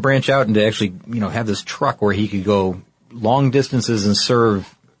 for him to branch out and to actually, have this truck where he could go long distances and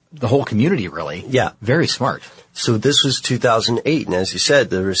serve the whole community, really. Yeah. Very smart. So this was 2008. And as you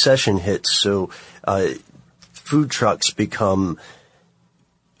said, the recession hits. So, food trucks become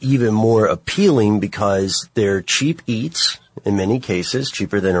even more appealing because they're cheap eats, in many cases,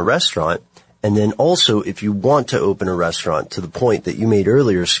 cheaper than a restaurant. And then also, if you want to open a restaurant, to the point that you made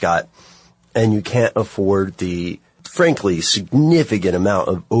earlier, Scott, and you can't afford the, frankly, significant amount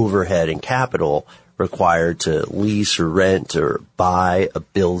of overhead and capital required to lease or rent or buy a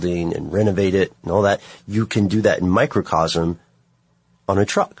building and renovate it and all that, you can do that in microcosm on a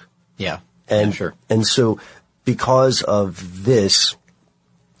truck. Yeah. And, sure. And so because of this,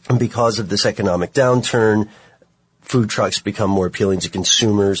 and because of this economic downturn, food trucks become more appealing to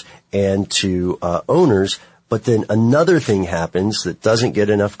consumers and to owners. But then another thing happens that doesn't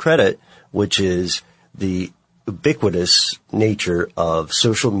get enough credit, which is the ubiquitous nature of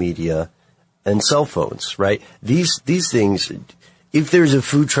social media and cell phones, right? These things, if there's a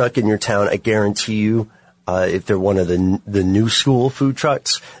food truck in your town, I guarantee you, if they're one of the new school food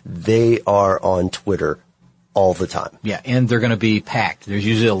trucks, they are on Twitter all the time. Yeah, and they're going to be packed. There's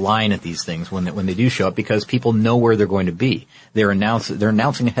usually a line at these things when they do show up, because people know where they're going to be. They're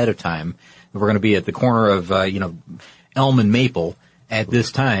announcing ahead of time. We're going to be at the corner of Elm and Maple, at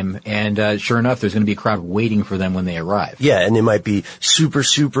this time, and sure enough, there's going to be a crowd waiting for them when they arrive. Yeah, and it might be super,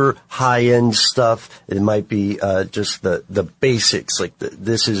 super high-end stuff. It might be just the basics. Like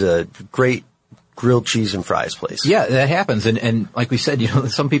this is a great grilled cheese and fries place. Yeah, that happens. And like we said,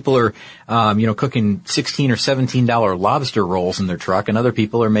 some people are, cooking $16 or $17 lobster rolls in their truck, and other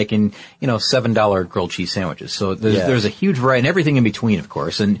people are making, $7 grilled cheese sandwiches. So there's a huge variety, and everything in between, of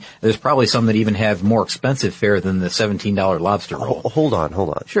course. And there's probably some that even have more expensive fare than the $17 lobster roll. Hold on.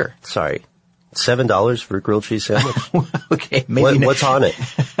 Sure. Sorry. $7 for a grilled cheese sandwich? Okay, maybe what's on it?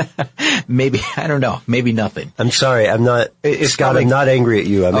 Maybe, I don't know, maybe nothing. I'm sorry, I'm not, Scott, I'm not angry at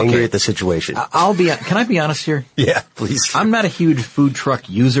you. I'm angry at the situation. Can I be honest here? Yeah, please. I'm not a huge food truck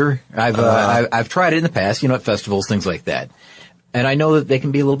user. I've tried it in the past, at festivals, things like that. And I know that they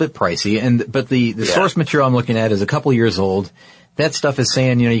can be a little bit pricey, but the source material I'm looking at is a couple years old. That stuff is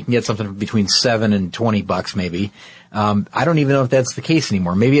saying, you can get something between $7 and $20 maybe. I don't even know if that's the case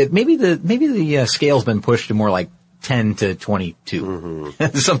anymore. Maybe the scale's been pushed to more like 10 to 22,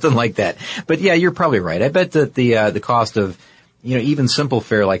 something like that. But yeah, you're probably right. I bet that the cost of, even simple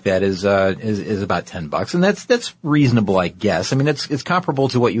fare like that is about $10. And that's reasonable, I guess. I mean, it's comparable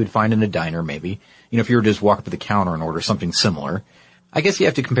to what you would find in a diner maybe. If you were to just walk up to the counter and order something similar. I guess you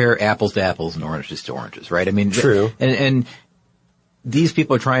have to compare apples to apples and oranges to oranges, right? I mean, true. And these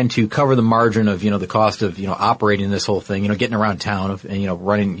people are trying to cover the margin of, the cost of, operating this whole thing, getting around town and,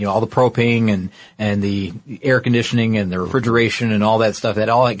 running, all the propane and the air conditioning and the refrigeration and all that stuff. That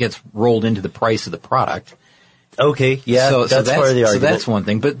all that gets rolled into the price of the product. Okay. Yeah. So that's part of the argument. So that's one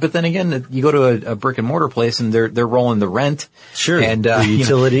thing. But then again, you go to a brick and mortar place and they're rolling the rent. Sure. And, the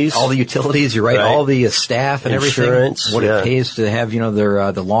utilities. All the utilities. You're right. All the staff and insurance, everything. What it pays to have,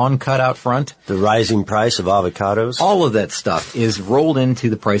 the lawn cut out front. The rising price of avocados. All of that stuff is rolled into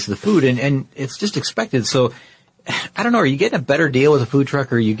the price of the food and it's just expected. So I don't know. Are you getting a better deal with a food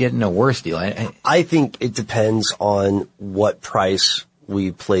truck or are you getting a worse deal? I think it depends on what price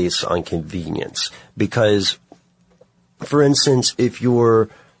we place on convenience because, for instance, if you're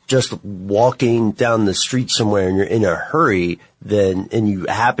just walking down the street somewhere and you're in a hurry, and you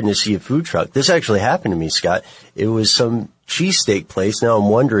happen to see a food truck. This actually happened to me, Scott. It was some cheesesteak place. Now I'm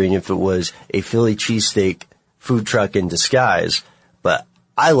wondering if it was a Philly cheesesteak food truck in disguise. But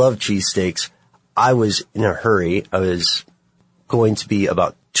I love cheesesteaks. I was in a hurry. I was going to be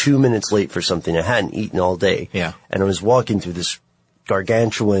about 2 minutes late for something I hadn't eaten all day. Yeah. And I was walking through this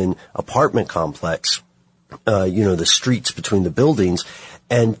gargantuan apartment complex. The streets between the buildings,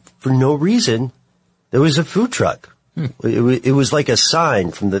 and for no reason, there was a food truck. It was like a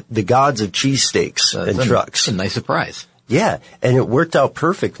sign from the gods of cheesesteaks and trucks. That's a nice surprise. Yeah, and it worked out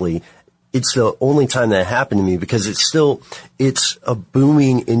perfectly. It's the only time that happened to me because it's a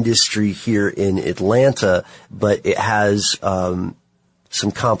booming industry here in Atlanta, but it has some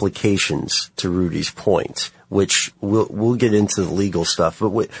complications to Rudy's point, which we'll get into the legal stuff. But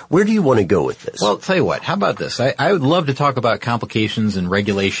where do you want to go with this? Well, tell you what, how about this? I would love to talk about complications and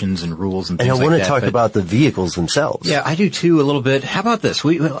regulations and rules and things like that. And I want to talk about the vehicles themselves. Yeah, I do too, a little bit. How about this?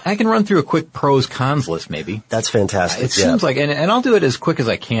 I can run through a quick pros cons list maybe. That's fantastic. It seems like, and I'll do it as quick as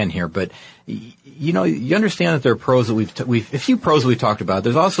I can here, but you understand that there are pros that a few pros that we've talked about.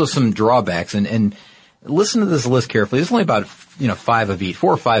 There's also some drawbacks and listen to this list carefully. There's only about, 4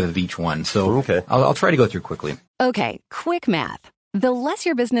 or 5 of each one. So okay. I'll try to go through quickly. Okay, quick math. The less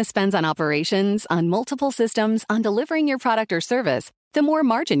your business spends on operations, on multiple systems, on delivering your product or service, the more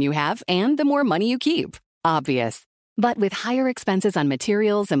margin you have and the more money you keep. Obvious. But with higher expenses on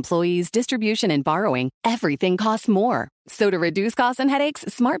materials, employees, distribution, and borrowing, everything costs more. So to reduce costs and headaches,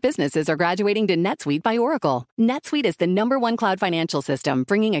 smart businesses are graduating to NetSuite by Oracle. NetSuite is the #1 cloud financial system,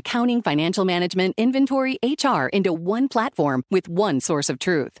 bringing accounting, financial management, inventory, HR into one platform with one source of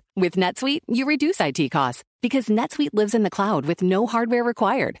truth. With NetSuite, you reduce IT costs because NetSuite lives in the cloud with no hardware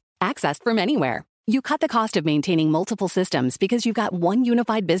required, accessed from anywhere. You cut the cost of maintaining multiple systems because you've got one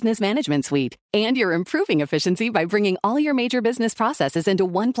unified business management suite. And you're improving efficiency by bringing all your major business processes into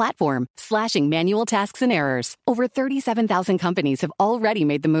one platform, slashing manual tasks and errors. Over 37,000 companies have already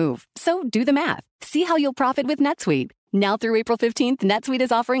made the move. So do the math. See how you'll profit with NetSuite. Now through April 15th, NetSuite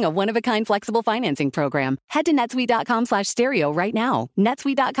is offering a one-of-a-kind flexible financing program. Head to netsuite.com/stereo right now.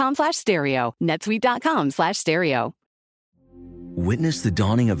 netsuite.com/stereo. netsuite.com/stereo. Witness the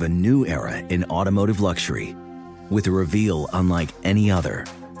dawning of a new era in automotive luxury with a reveal unlike any other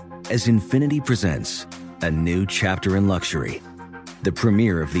as Infiniti presents a new chapter in luxury, the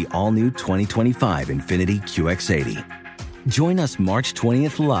premiere of the all-new 2025 Infiniti QX80. Join us March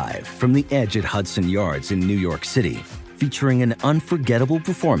 20th live from the Edge at Hudson Yards in New York City, featuring an unforgettable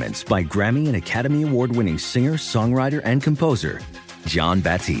performance by Grammy and Academy Award-winning singer, songwriter, and composer, John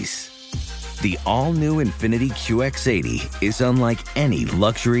Batiste. The all-new Infiniti QX80 is unlike any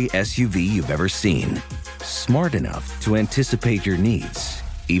luxury SUV you've ever seen. Smart enough to anticipate your needs,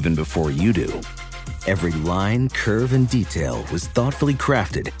 even before you do. Every line, curve, and detail was thoughtfully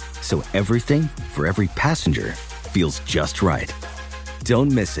crafted, so everything for every passenger feels just right.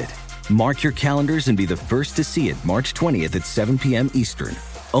 Don't miss it. Mark your calendars and be the first to see it March 20th at 7 p.m. Eastern,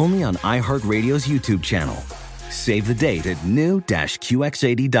 only on iHeartRadio's YouTube channel. Save the date at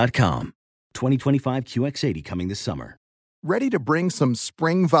new-QX80.com. 2025 QX80 coming this summer. Ready to bring some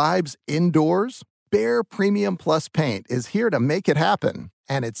spring vibes indoors? Behr Premium Plus paint is here to make it happen,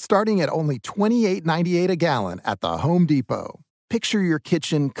 and it's starting at only $28.98 a gallon at the Home Depot. Picture your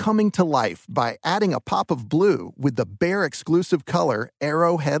kitchen coming to life by adding a pop of blue with the Behr exclusive color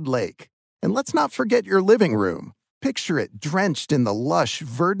Arrowhead Lake. And let's not forget your living room. Picture it drenched in the lush,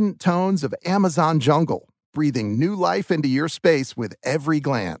 verdant tones of Amazon jungle, breathing new life into your space with every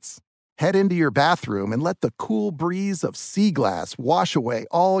glance. Head into your bathroom and let the cool breeze of sea glass wash away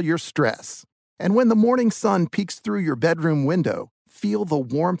all your stress. And when the morning sun peeks through your bedroom window, feel the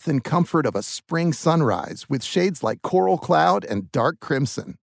warmth and comfort of a spring sunrise with shades like coral cloud and dark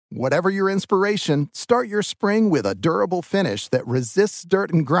crimson. Whatever your inspiration, start your spring with a durable finish that resists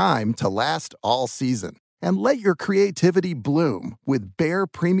dirt and grime to last all season. And let your creativity bloom with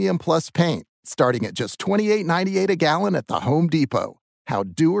Behr Premium Plus paint, starting at just $28.98 a gallon at the Home Depot. How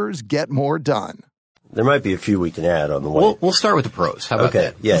doers get more done. There might be a few we can add on the way. We'll start with the pros. How about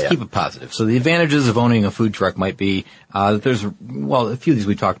that? Yeah, Let's keep it positive. So the advantages of owning a food truck might be, that there's, well, a few of these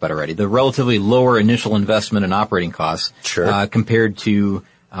we talked about already. The relatively lower initial investment and operating costs. Sure. Compared to,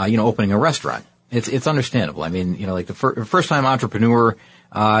 opening a restaurant. It's understandable. I mean, like the first-time entrepreneur,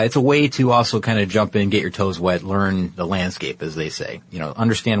 it's a way to also kind of jump in, get your toes wet, learn the landscape, as they say.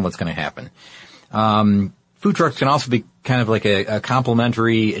 Understand what's going to happen. Food trucks can also be kind of like a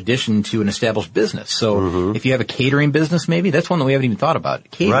complementary addition to an established business. So if you have a catering business, maybe that's one that we haven't even thought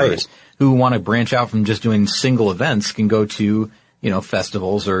about. Caterers who want to branch out from just doing single events can go to,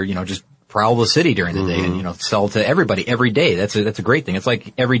 festivals or, just prowl the city during the day and, sell to everybody every day. That's a great thing. It's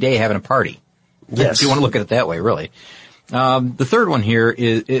like every day having a party. Yes. If you want to look at it that way, really. The third one here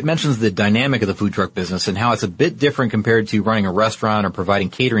is, it mentions the dynamic of the food truck business and how it's a bit different compared to running a restaurant or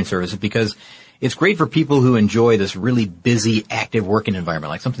providing catering services, because it's great for people who enjoy this really busy, active working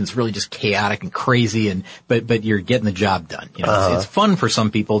environment, like something that's really just chaotic and crazy, but you're getting the job done. It's fun for some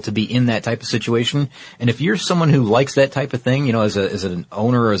people to be in that type of situation. And if you're someone who likes that type of thing, as an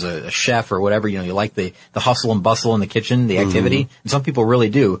owner or as a chef or whatever, you like the hustle and bustle in the kitchen, the activity, and some people really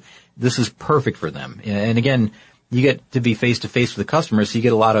do, this is perfect for them. And again, you get to be face to face with the customers, so you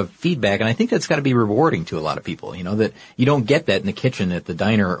get a lot of feedback, and I think that's got to be rewarding to a lot of people. That you don't get that in the kitchen at the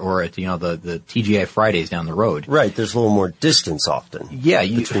diner or at the TGI Fridays down the road. Right, there's a little more distance often. Yeah,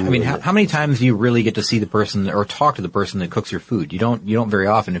 how many times do you really get to see the person or talk to the person that cooks your food? You don't very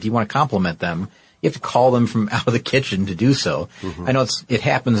often. If you want to compliment them, you have to call them from out of the kitchen to do so. I know it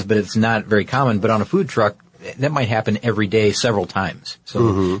happens, but it's not very common. But on a food truck, that might happen every day, several times.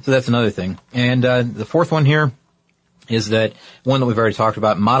 So that's another thing. And the fourth one here is that one that we've already talked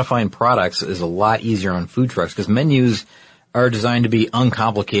about, modifying products is a lot easier on food trucks because menus are designed to be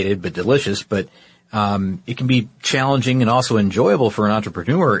uncomplicated but delicious, but it can be challenging and also enjoyable for an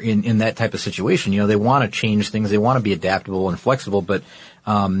entrepreneur in that type of situation. They want to change things, they want to be adaptable and flexible, but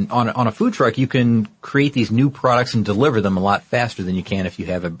on a food truck you can create these new products and deliver them a lot faster than you can if you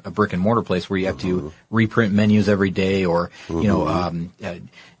have a brick and mortar place where you have to reprint menus every day or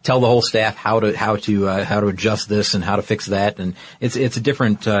tell the whole staff how to adjust this and how to fix that, and it's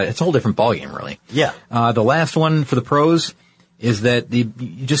a whole different ballgame, really. Yeah. The last one for the pros is that you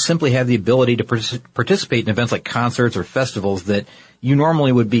just simply have the ability to participate in events like concerts or festivals that you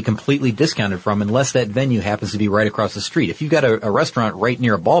normally would be completely discounted from unless that venue happens to be right across the street. If you've got a restaurant right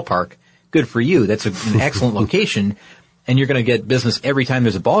near a ballpark, good for you. That's an excellent location, and you're going to get business every time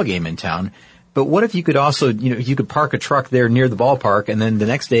there's a ball game in town. But what if you could also, you could park a truck there near the ballpark and then the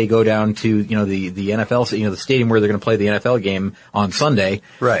next day go down to, the NFL, the stadium where they're going to play the NFL game on Sunday.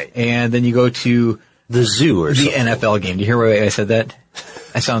 Right. And then you go to the zoo or the something. NFL game. Do you hear why I said that?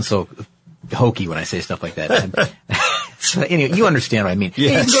 I sound so hokey when I say stuff like that. So anyway, you understand what I mean.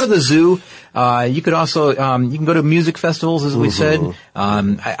 Yes. You can go to the zoo. You could also, you can go to music festivals, as we said.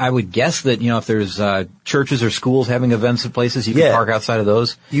 I would guess that, if there's, churches or schools having events at places, you can park outside of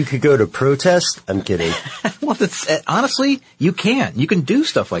those. You could go to protest. I'm kidding. Well, honestly, you can. You can do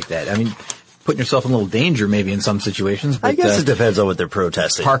stuff like that. I mean, putting yourself in a little danger maybe in some situations. But, I guess it depends on what they're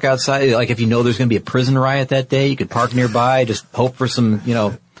protesting. Park outside. Like if you know there's going to be a prison riot that day, you could park nearby, just hope for some,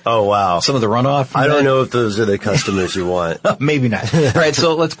 Oh, wow. Some of the runoff. I don't know if those are the customers you want. Maybe not. All right,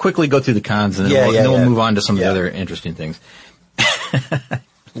 so let's quickly go through the cons, and then we'll move on to some of the other interesting things.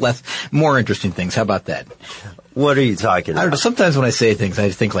 More interesting things. How about that? What are you talking about? I don't know. Sometimes when I say things, I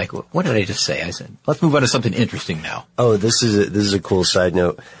think like, what did I just say? I said, let's move on to something interesting now. Oh, this is a cool side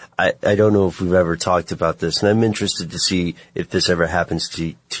note. I don't know if we've ever talked about this, and I'm interested to see if this ever happens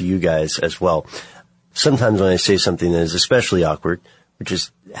to you guys as well. Sometimes when I say something that is especially awkward, which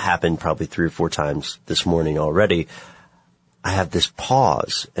has happened probably 3 or 4 times this morning already, I have this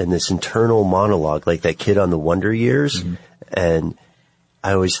pause and this internal monologue like that kid on the Wonder Years. Mm-hmm. And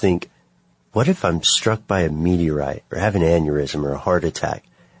I always think, what if I'm struck by a meteorite or have an aneurysm or a heart attack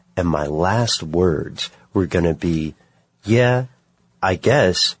and my last words were going to be, yeah, I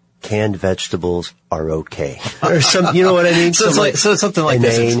guess canned vegetables are okay. Or some, you know what I mean? So it's something like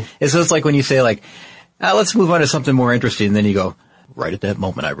this. It's like when you say like, let's move on to something more interesting. And then you go, right at that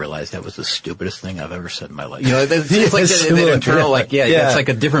moment, I realized that was the stupidest thing I've ever said in my life. You know, it's like that internal, it's like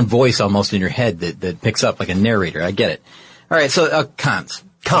a different voice almost in your head that picks up like a narrator. I get it. All right. So, cons.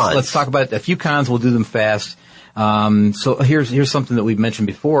 Let's talk about a few cons. We'll do them fast. So here's something that we've mentioned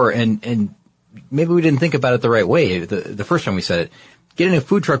before, and maybe we didn't think about it the right way the first time we said it. Getting a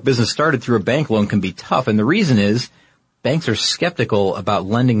food truck business started through a bank loan can be tough, and the reason is banks are skeptical about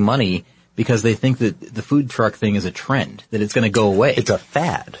lending money because they think that the food truck thing is a trend, that it's going to go away. It's a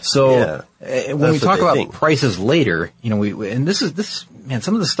fad. So when we talk about prices later, you know,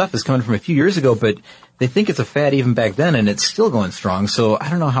 some of the stuff is coming from a few years ago, but they think it's a fad even back then, and it's still going strong. So I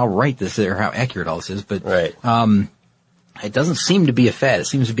don't know how right this is or how accurate all this is, but it doesn't seem to be a fad. It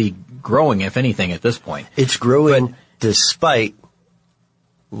seems to be growing, if anything, at this point. It's growing despite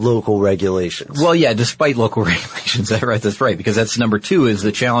local regulations. Well, yeah, despite local regulations. That's right, because that's number 2 is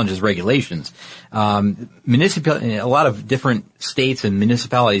the challenge is regulations. A lot of different states and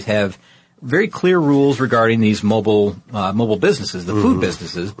municipalities have very clear rules regarding these mobile businesses, the food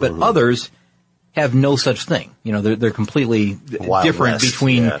businesses, but others have no such thing. You know, they're completely different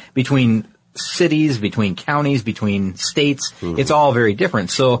between cities, between counties, between states. It's all very different.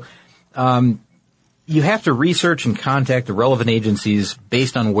 So, you have to research and contact the relevant agencies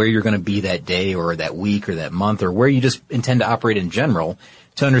based on where you're going to be that day or that week or that month or where you just intend to operate in general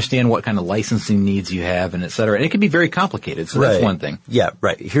to understand what kind of licensing needs you have and et cetera. And it can be very complicated. So that's one thing. Yeah,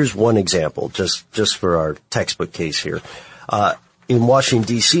 right. Here's one example just for our textbook case here. In Washington,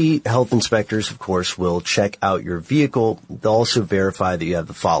 D.C., health inspectors, of course, will check out your vehicle. They'll also verify that you have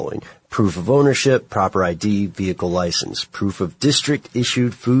the following: proof of ownership, proper ID, vehicle license, proof of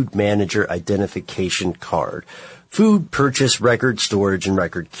district-issued food manager identification card, food purchase record storage and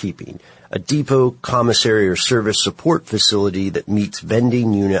record keeping, a depot, commissary, or service support facility that meets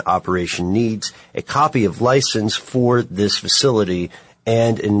vending unit operation needs, a copy of license for this facility,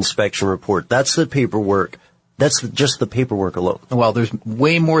 and an inspection report. That's the paperwork. That's just the paperwork alone. Well, there's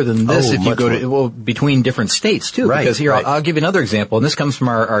way more than this if you go to, between different states too. Right, because here, I'll give you another example, and this comes from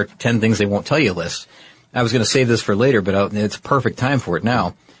our 10 things they won't tell you list. I was going to save this for later, but it's a perfect time for it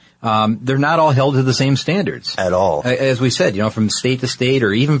now. They're not all held to the same standards. At all. As we said, you know, from state to state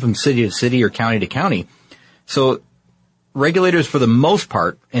or even from city to city or county to county. So, regulators, for the most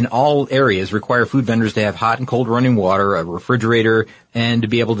part, in all areas, require food vendors to have hot and cold running water, a refrigerator, and to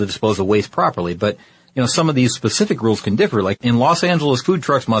be able to dispose of waste properly. But you know, some of these specific rules can differ. Like in Los Angeles, food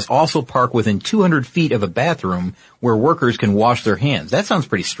trucks must also park within 200 feet of a bathroom where workers can wash their hands. That sounds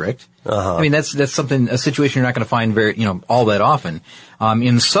pretty strict. I mean, that's a situation you're not going to find all that often.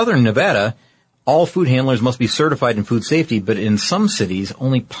 In southern Nevada, all food handlers must be certified in food safety, but in some cities,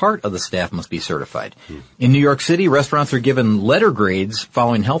 only part of the staff must be certified. In New York City, restaurants are given letter grades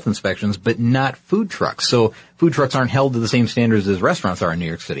following health inspections, but not food trucks. So food trucks aren't held to the same standards as restaurants are in New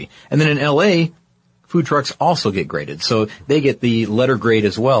York City. And then in LA, food trucks also get graded. So they get the letter grade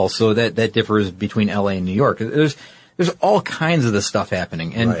as well. So that differs between LA and New York. There's all kinds of this stuff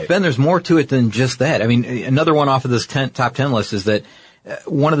happening. And Ben, there's more to it than just that. I mean, another one off of this top 10 list is that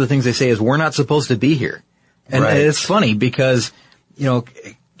one of the things they say is we're not supposed to be here. And it's funny because, you know,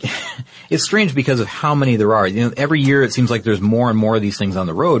 it's strange because of how many there are. You know, every year it seems like there's more and more of these things on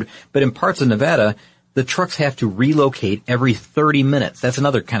the road. But in parts of Nevada, the trucks have to relocate every 30 minutes. That's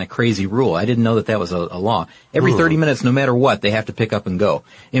another kind of crazy rule. I didn't know that was a law. Every 30 minutes, no matter what, they have to pick up and go.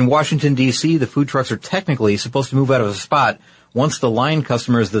 In Washington, D.C., the food trucks are technically supposed to move out of a spot once the line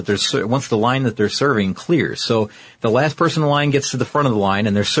that they're serving clears. So the last person in the line gets to the front of the line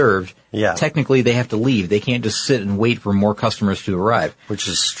and they're served. Yeah. Technically, they have to leave. They can't just sit and wait for more customers to arrive. Which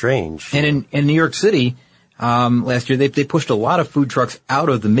is strange. And in New York City, last year, they pushed a lot of food trucks out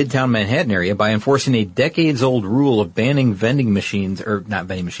of the Midtown Manhattan area by enforcing a decades-old rule of banning vending machines, or not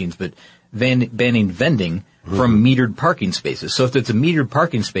vending machines, but banning vending from metered parking spaces. So if it's a metered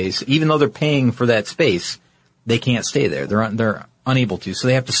parking space, even though they're paying for that space, they can't stay there. They're unable to. So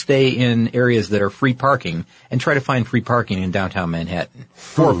they have to stay in areas that are free parking and try to find free parking in downtown Manhattan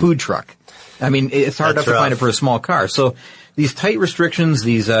for a food truck. I mean, it's hard enough to find it for a small car. So these tight restrictions,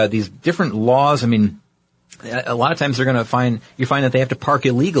 these different laws, I mean, a lot of times you find that they have to park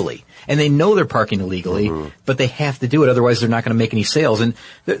illegally. And they know they're parking illegally, but they have to do it, otherwise they're not going to make any sales. And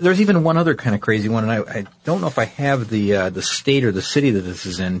there's even one other kind of crazy one, and I don't know if I have the state or the city that this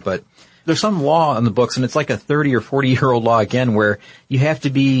is in, but there's some law on the books, and it's like a 30 or 40-year-old law again, where you have to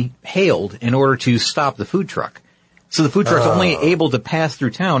be hailed in order to stop the food truck. So the food truck's only able to pass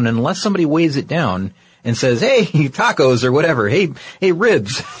through town unless somebody waves it down and says, hey, tacos or whatever. Hey,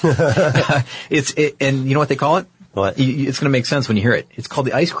 ribs. And you know what they call it? What? It's going to make sense when you hear it. It's called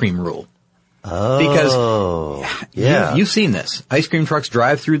the ice cream rule. Oh. Because you've seen this. Ice cream trucks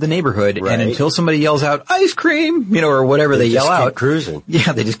drive through the neighborhood, and until somebody yells out, ice cream, or whatever they yell out. Keep cruising.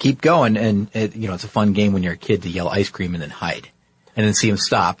 Yeah, they just keep going. And, it's a fun game when you're a kid to yell ice cream and then hide. And then see him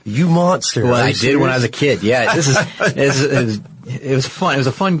stop. You monster. Well, I did when I was a kid. Yeah, it was fun. It was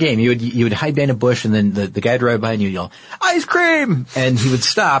a fun game. You would hide behind a bush, and then the guy would drive by and you'd yell, ice cream! And he would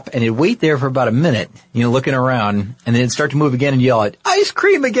stop, and he'd wait there for about a minute, looking around, and then he'd start to move again and yell, ice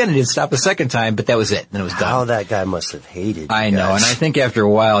cream again, and he'd stop a second time, but that was it. Then it was done. How that guy must have hated you I know, and I think after a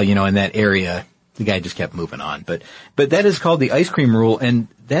while, in that area, the guy just kept moving on. But that is called the ice cream rule, and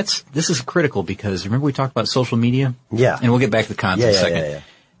this is critical because remember we talked about social media? Yeah. And we'll get back to the cons in a second. Yeah.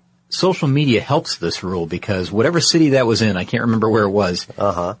 Social media helps this rule because whatever city that was in, I can't remember where it was,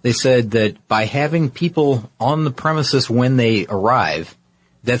 they said that by having people on the premises when they arrive,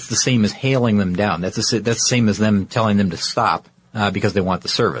 that's the same as hailing them down. That's the same as them telling them to stop because they want the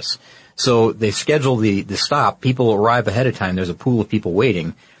service. So they schedule the stop. People arrive ahead of time. There's a pool of people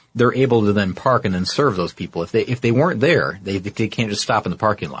waiting. They're able to then park and then serve those people. If they weren't there, they can't just stop in the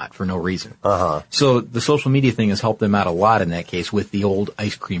parking lot for no reason. So the social media thing has helped them out a lot in that case with the old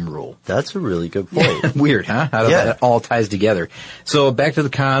ice cream rule. That's a really good point. Weird, huh? How that all ties together. So back to the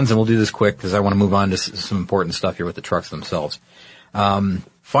cons, and we'll do this quick because I want to move on to some important stuff here with the trucks themselves.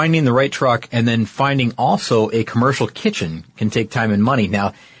 Finding the right truck and then finding also a commercial kitchen can take time and money.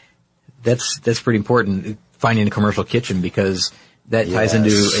 Now, that's pretty important, finding a commercial kitchen, because that ties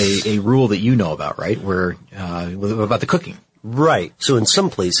into a rule that you know about, right? Where about the cooking. Right. So in some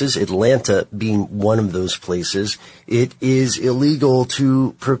places, Atlanta being one of those places, it is illegal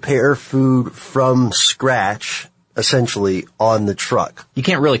to prepare food from scratch, essentially, on the truck. You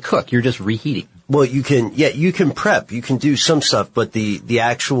can't really cook. You're just reheating. Well, you can prep. You can do some stuff, but the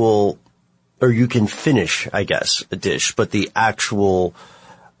actual, or you can finish, I guess, a dish, but the actual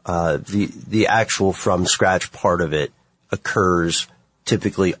from scratch part of it occurs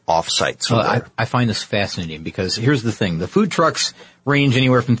typically off-site somewhere. Well, I find this fascinating because here's the thing. The food trucks range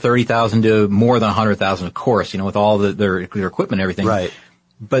anywhere from 30,000 to more than 100,000, of course, with all their equipment and everything. Right.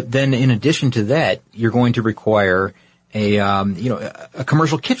 But then in addition to that, you're going to require a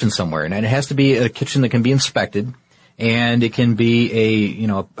commercial kitchen somewhere. And it has to be a kitchen that can be inspected, and it can be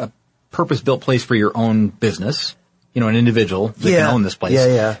a purpose-built place for your own business, an individual that can own this place.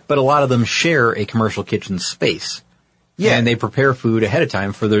 Yeah. But a lot of them share a commercial kitchen space. Yeah. And they prepare food ahead of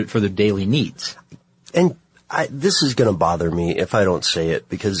time for their daily needs. And this is going to bother me if I don't say it,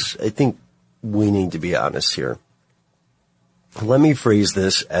 because I think we need to be honest here. Let me phrase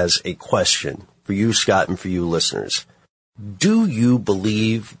this as a question for you, Scott, and for you listeners. Do you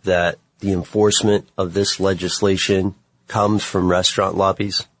believe that the enforcement of this legislation comes from restaurant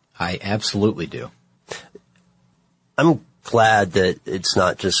lobbies? I absolutely do. I'm glad that it's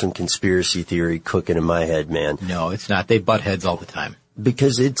not just some conspiracy theory cooking in my head, man. No, it's not. They butt heads all the time.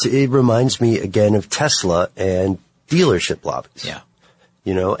 Because it reminds me again of Tesla and dealership lobbies. Yeah.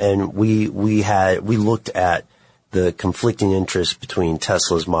 And we looked at the conflicting interests between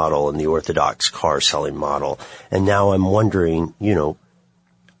Tesla's model and the orthodox car selling model. And now I'm wondering,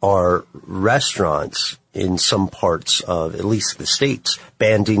 are restaurants in some parts of at least the states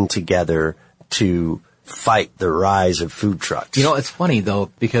banding together to fight the rise of food trucks? It's funny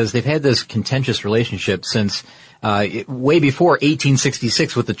though, because they've had this contentious relationship since way before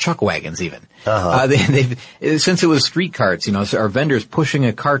 1866 with the chuck wagons even. Since it was street carts, our vendors pushing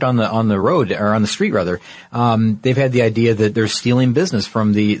a cart on the road, or on the street rather, they've had the idea that they're stealing business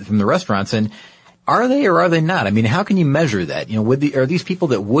from the restaurants. And are they or are they not? I mean, how can you measure that? Are these people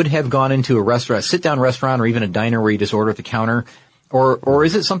that would have gone into a restaurant, sit-down restaurant, or even a diner where you just order at the counter, Or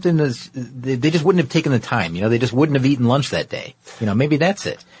is it something they just wouldn't have taken the time? They just wouldn't have eaten lunch that day. Maybe that's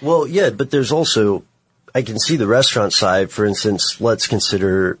it. Well, yeah, but there's also, I can see the restaurant side. For instance, let's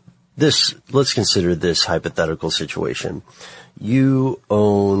consider this hypothetical situation. You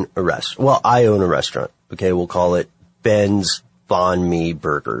own a restaurant. Well, I own a restaurant. Okay, we'll call it Ben's Banh Mi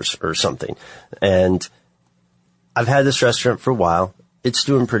Burgers or something. And I've had this restaurant for a while. It's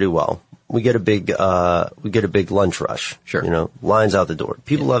doing pretty well. We get a big lunch rush. Sure. Lines out the door.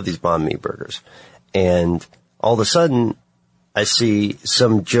 People love these Banh Mi burgers. And all of a sudden, I see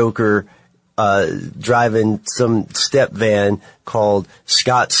some joker, driving some step van called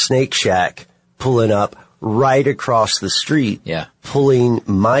Scott's Snake Shack pulling up right across the street. Yeah. Pulling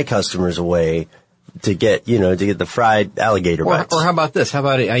my customers away to get the fried alligator bites. Or how about this? How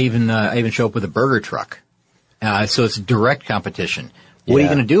about I even show up with a burger truck? So it's direct competition. What are you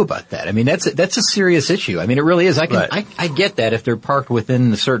going to do about that? I mean, that's a serious issue. I mean, it really is. I get that if they're parked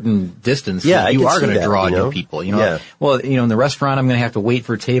within a certain distance, you are going to draw new people. Well, in the restaurant, I'm going to have to wait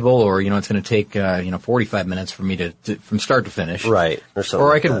for a table, or it's going to take 45 minutes for me to from start to finish. Right.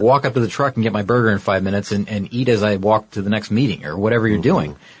 Or I could walk up to the truck and get my burger in 5 minutes and eat as I walk to the next meeting or whatever you're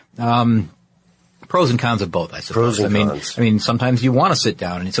doing. Pros and cons of both, I suppose. Cons. I mean, sometimes you want to sit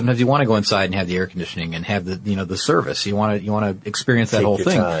down, and sometimes you want to go inside and have the air conditioning and have the service. You want to experience that whole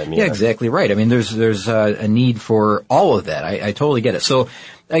thing. Time, yeah, exactly right. I mean, there's a need for all of that. I totally get it. So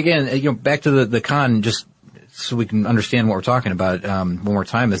again, back to the con, just so we can understand what we're talking about one more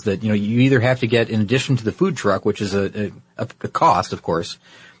time, is that you either have to get, in addition to the food truck, which is a cost, of course,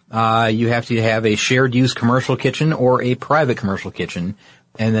 you have to have a shared use commercial kitchen or a private commercial kitchen.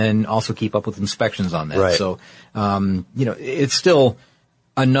 And then also keep up with inspections on that. Right. So, it's still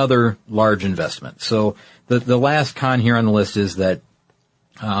another large investment. So the last con here on the list is that,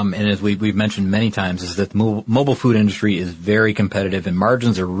 and as we've mentioned many times, is that the mobile food industry is very competitive and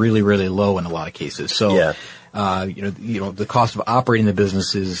margins are really, really low in a lot of cases. So, the cost of operating the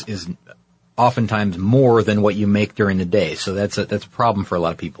business is oftentimes more than what you make during the day. So that's a problem for a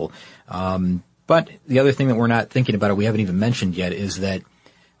lot of people. But the other thing that we're not thinking about, or we haven't even mentioned yet, is that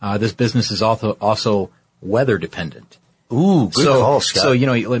this business is also weather dependent. Ooh, good call, Scott.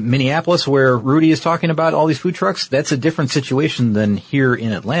 So, Minneapolis, where Rudy is talking about all these food trucks, that's a different situation than here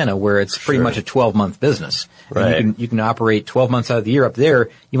in Atlanta, where it's pretty much a 12-month business. Right. And you can operate 12 months out of the year. Up there,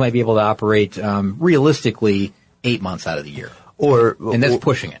 you might be able to operate, realistically 8 months out of the year. And that's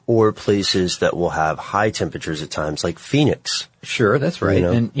pushing it. Or places that will have high temperatures at times, like Phoenix. Sure, that's right.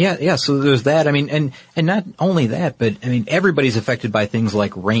 And so there's that. I mean, and not only that, but I mean, everybody's affected by things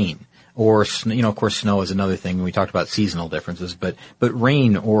like rain. Or, of course, snow is another thing. We talked about seasonal differences, but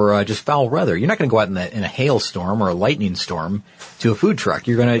rain or just foul weather. You're not going to go out in a hailstorm or a lightning storm to a food truck.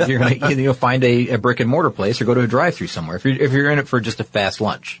 You're going to find a brick and mortar place or go to a drive-through somewhere. If you're in it for just a fast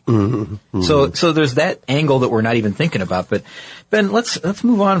lunch. Mm-hmm. So there's that angle that we're not even thinking about. But Ben, let's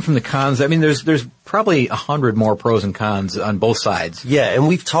move on from the cons. I mean, there's probably 100 more pros and cons on both sides. Yeah, and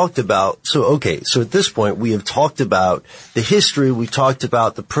we've talked about, so at this point we have talked about the history, we've talked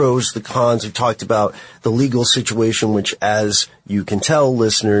about the pros, the cons, we've talked about the legal situation, which, as you can tell,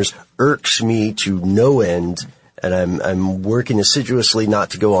 listeners, irks me to no end, and I'm working assiduously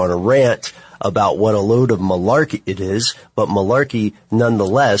not to go on a rant about what a load of malarkey it is, but malarkey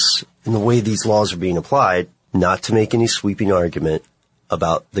nonetheless in the way these laws are being applied, not to make any sweeping argument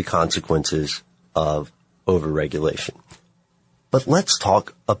about the consequences of overregulation. But let's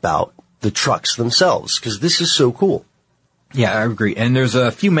talk about the trucks themselves, because this is so cool. Yeah, I agree. And there's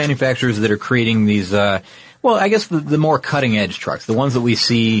a few manufacturers that are creating these, I guess the more cutting edge trucks, the ones that we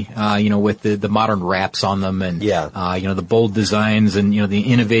see, with the modern wraps on them and, the bold designs and, the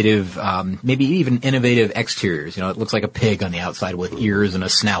innovative, maybe even innovative exteriors. It looks like a pig on the outside with ears and a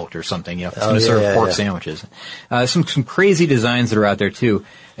snout or something, it's going to serve pork sandwiches. Some crazy designs that are out there too.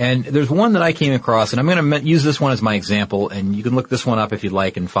 And there's one that I came across, and I'm going to use this one as my example, and you can look this one up if you'd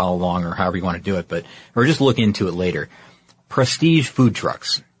like and follow along or however you want to do it, or just look into it later. Prestige food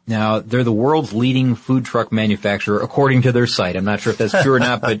trucks. Now, they're the world's leading food truck manufacturer, according to their site. I'm not sure if that's true or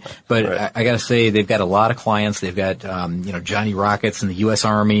not, but right. I got to say they've got a lot of clients. They've got, Johnny Rockets and the U.S.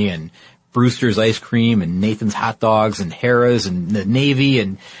 Army and Brewster's Ice Cream and Nathan's Hot Dogs and Harrah's and the Navy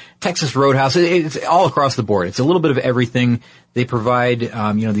and Texas Roadhouse. It's all across the board. It's a little bit of everything. They provide,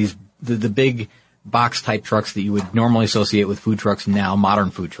 the big box type trucks that you would normally associate with food trucks now,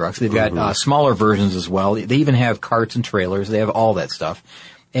 modern food trucks. They've got smaller versions as well. They even have carts and trailers. They have all that stuff.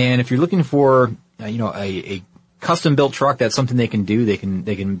 And if you're looking for, a custom built truck, that's something they can do. They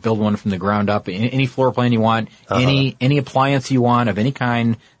can build one from the ground up. Any floor plan you want, any appliance you want of any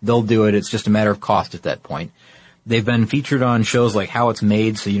kind, they'll do it. It's just a matter of cost at that point. They've been featured on shows like How It's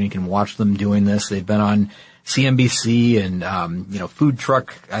Made, so you can watch them doing this. They've been on CNBC and, Food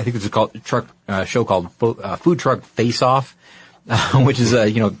Truck, I think it's a show called Food Truck Face Off, which is,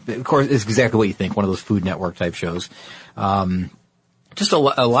 of course, it's exactly what you think, one of those Food Network type shows. Just a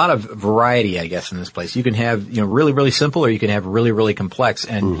lot of variety, I guess, in this place. You can have, really, really simple, or you can have really, really complex.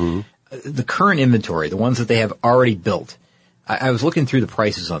 And the current inventory, the ones that they have already built, I was looking through the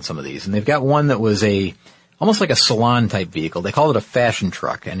prices on some of these, and they've got one that was almost like a salon type vehicle. They call it a fashion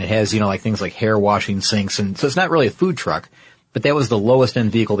truck, and it has, things like hair washing sinks, and so it's not really a food truck, but that was the lowest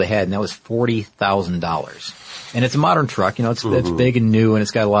end vehicle they had, and that was $40,000. And it's a modern truck, it's big and new, and it's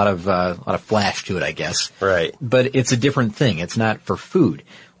got a lot of flash to it, I guess. Right. But it's a different thing. It's not for food.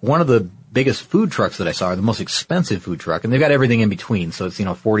 One of the biggest food trucks that I saw, or the most expensive food truck, and they've got everything in between, so it's,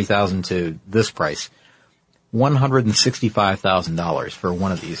 $40,000 to this price, $165,000 for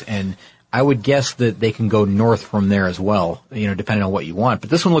one of these. And I would guess that they can go north from there as well, depending on what you want. But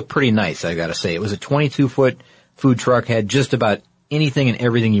this one looked pretty nice, I gotta say. It was a 22-foot food truck, had just about anything and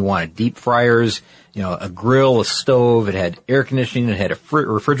everything you wanted. Deep fryers, a grill, a stove, it had air conditioning, it had a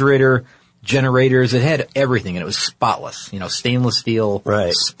refrigerator, generators, it had everything, and it was spotless. Stainless steel,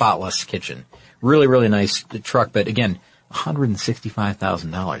 right. Spotless kitchen. Really, really nice truck, but again,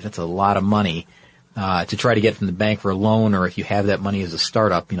 $165,000. That's a lot of money. To try to get from the bank for a loan, or if you have that money as a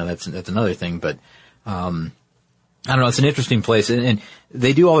startup, that's another thing. But, I don't know, it's an interesting place. And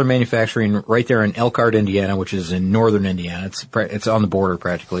they do all their manufacturing right there in Elkhart, Indiana, which is in northern Indiana. It's on the border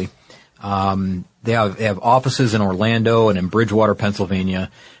practically. They have offices in Orlando and in Bridgewater, Pennsylvania.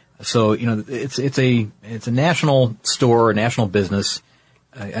 So, it's a national store, a national business.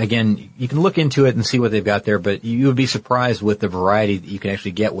 Again, you can look into it and see what they've got there, but you would be surprised with the variety that you can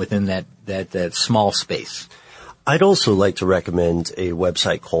actually get within that small space. I'd also like to recommend a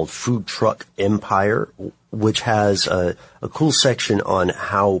website called Food Truck Empire, which has a cool section on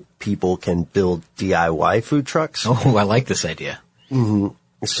how people can build DIY food trucks. Oh, I like this idea.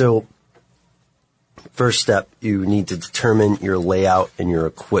 Mm-hmm. So, first step, you need to determine your layout and your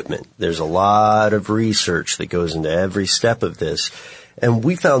equipment. There's a lot of research that goes into every step of this. And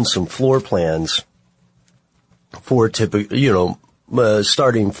we found some floor plans for typical,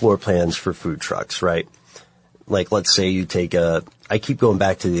 starting floor plans for food trucks, right? Like, let's say you take I keep going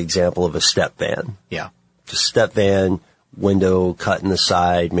back to the example of a step van. Yeah. Just step van, window cut in the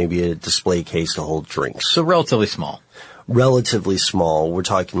side, maybe a display case to hold drinks. So relatively small. Relatively small. We're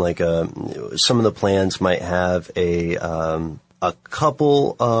talking like some of the plans might have a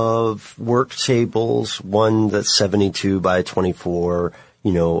couple of work tables, one that's 72 by 24,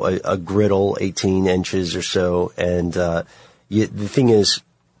 a griddle 18 inches or so. And the thing is,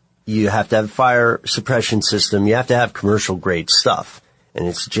 you have to have a fire suppression system. You have to have commercial grade stuff. And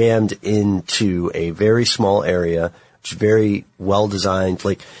it's jammed into a very small area, which is very well designed.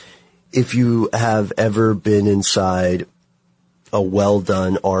 Like, if you have ever been inside a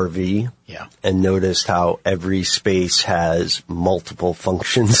well-done RV, yeah, and noticed how every space has multiple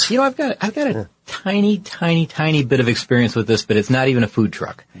functions. I've got a tiny bit of experience with this, but it's not even a food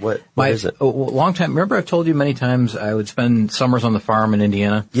truck. What is it? A long time. Remember, I've told you many times I would spend summers on the farm in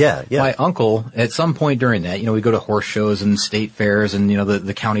Indiana. Yeah. My uncle, at some point during that, we go to horse shows and state fairs and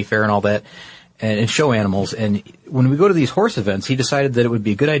the county fair and all that, and show animals. And when we go to these horse events, he decided that it would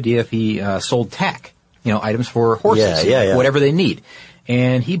be a good idea if he sold tack. Items for horses, whatever they need.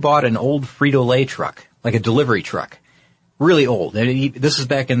 And he bought an old Frito-Lay truck, like a delivery truck. Really old. And this is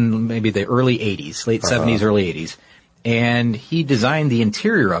back in maybe the early 80s, late 70s, early 80s. And he designed the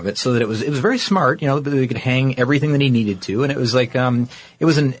interior of it so that it was very smart, that they could hang everything that he needed to. And it was like, it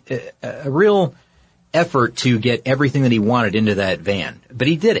was a real effort to get everything that he wanted into that van. But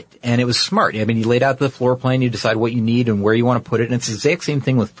he did it. And it was smart. I mean, he laid out the floor plan, you decide what you need and where you want to put it. And it's the exact same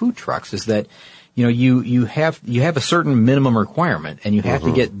thing with food trucks, is that you have a certain minimum requirement, and you have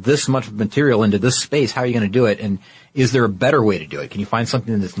to get this much material into this space. How are you going to do it? And is there a better way to do it? Can you find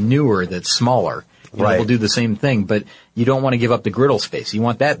something that's newer, that's smaller? Right. We'll do the same thing, but you don't want to give up the griddle space. You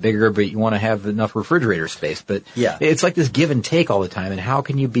want that bigger, but you want to have enough refrigerator space. But it's like this give and take all the time. And how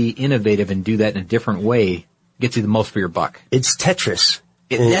can you be innovative and do that in a different way? Gets you the most for your buck. It's Tetris.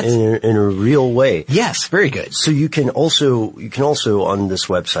 In a real way. Yes, very good. So you can also on this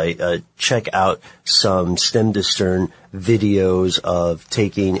website check out some stem to stern videos of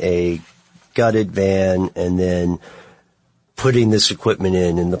taking a gutted van and then putting this equipment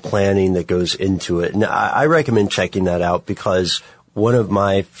in and the planning that goes into it. And I recommend checking that out, because one of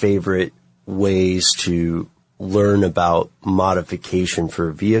my favorite ways to learn about modification for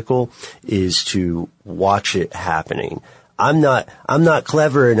a vehicle is to watch it happening. I'm not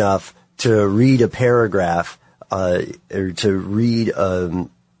clever enough to read a paragraph or to read,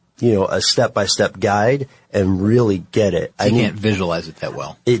 a step-by-step guide and really get it. So you can't visualize it that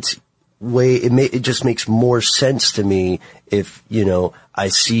well. It just makes more sense to me if, I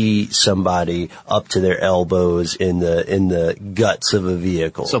see somebody up to their elbows in the guts of a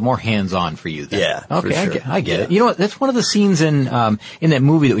vehicle. So more hands-on for you then. Yeah. Okay, for sure. I get it. You know what? That's one of the scenes in that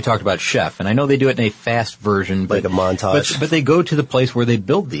movie that we talked about, Chef, and I know they do it in a fast version. Like a montage. But they go to the place where they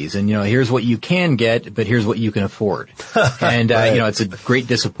build these, and, here's what you can get, but here's what you can afford. And, right. It's a great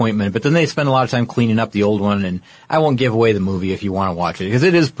disappointment, but then they spend a lot of time cleaning up the old one, and I won't give away the movie if you want to watch it, because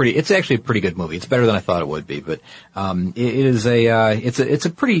it's actually a pretty good movie. It's better than I thought it would be, but, it's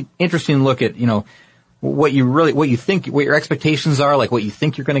a pretty interesting look at, what you think, what your expectations are, like what you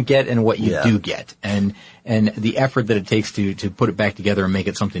think you're going to get and what you do get, and the effort that it takes to put it back together and make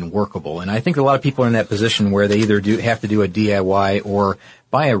it something workable. And I think a lot of people are in that position where they either have to do a DIY or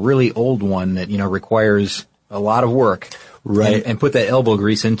buy a really old one that, requires a lot of work. Right. And put that elbow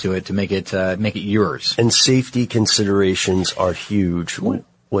grease into it to make it yours. And safety considerations are huge.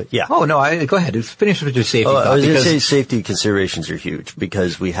 Yeah. Oh, no, go ahead. Finish with your safety thought. I was going to say safety considerations are huge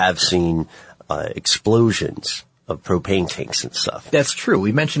because we have seen explosions of propane tanks and stuff. That's true.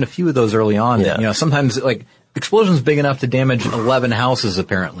 We mentioned a few of those early on. Yeah. That, sometimes explosions big enough to damage 11 houses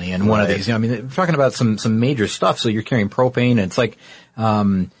apparently in one of these. We're talking about some major stuff. So you're carrying propane, and it's like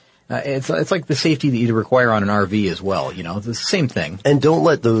it's like the safety that you require on an RV as well. It's the same thing. And don't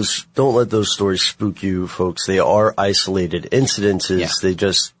let those stories spook you, folks. They are isolated incidences.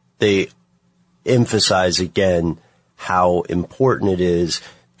 Yeah. They emphasize again how important it is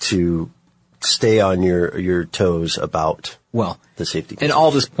to stay on your toes about the safety. And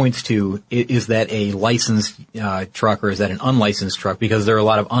all this points to, is that a licensed truck or is that an unlicensed truck? Because there are a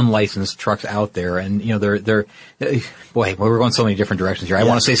lot of unlicensed trucks out there, and we're going so many different directions here. I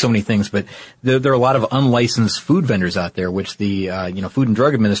want to say so many things, but there are a lot of unlicensed food vendors out there, which the Food and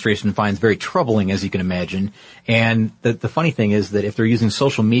Drug Administration finds very troubling, as you can imagine. And the funny thing is that if they're using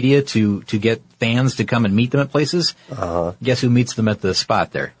social media to get fans to come and meet them at places, guess who meets them at the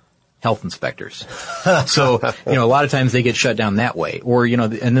spot there? Health inspectors. So, a lot of times they get shut down that way. Or,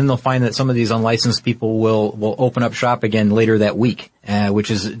 and then they'll find that some of these unlicensed people will open up shop again later that week, which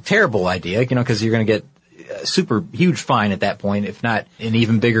is a terrible idea, because you're going to get a super huge fine at that point, if not an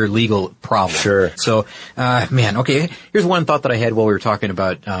even bigger legal problem. Sure. So, okay. Here's one thought that I had while we were talking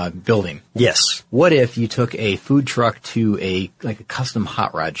about, building. Yes. What if you took a food truck to a custom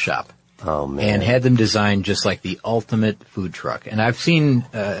hot rod shop? Oh, man. And had them designed just like the ultimate food truck. And I've seen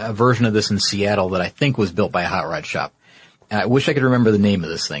a version of this in Seattle that I think was built by a hot rod shop. I wish I could remember the name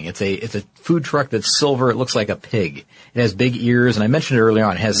of this thing. It's a food truck that's silver. It looks like a pig. It has big ears, and I mentioned it earlier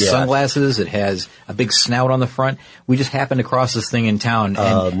on. It has sunglasses. It has a big snout on the front. We just happened to cross this thing in town.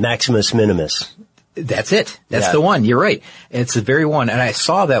 And Maximus Minimus. That's it. That's the one. You're right. It's the very one. And I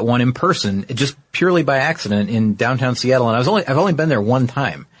saw that one in person just purely by accident in downtown Seattle. And I've only been there one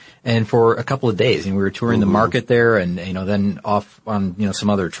time. And for a couple of days, and we were touring the market there, and then off on some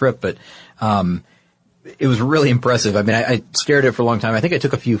other trip. But it was really impressive. I stared at it for a long time. I think I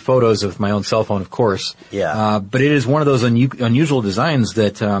took a few photos with my own cell phone, of course. Yeah. But it is one of those unusual designs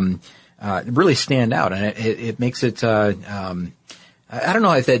that really stand out, and it makes it. I don't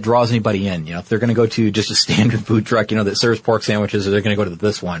know if that draws anybody in. If they're going to go to just a standard food truck, that serves pork sandwiches, or they're going to go to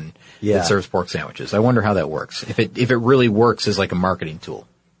this one that serves pork sandwiches. I wonder how that works. If it really works as like a marketing tool.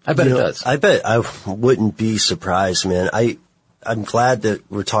 I bet it does. I bet I wouldn't be surprised, man. I'm glad that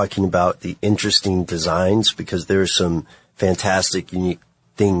we're talking about the interesting designs because there are some fantastic, unique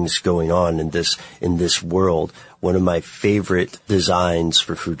things going on in this world. One of my favorite designs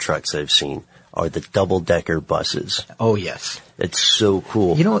for food trucks I've seen are the double-decker buses. Oh, yes. It's so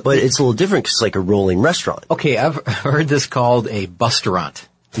cool. But it's a little different because it's like a rolling restaurant. Okay, I've heard this called a busterant.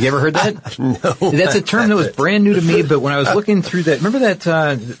 Have you ever heard that? No. That's a term that was brand new to me, but when I was looking through that, remember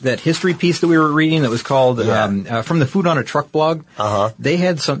that history piece that we were reading that was called, from the Food on a Truck blog? They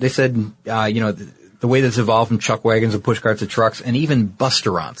had they said, the way that's evolved from chuck wagons and push carts to trucks and even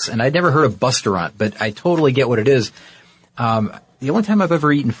busterants. And I'd never heard of busterant, but I totally get what it is. The only time I've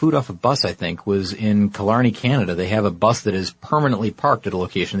ever eaten food off a bus, I think, was in Killarney, Canada. They have a bus that is permanently parked at a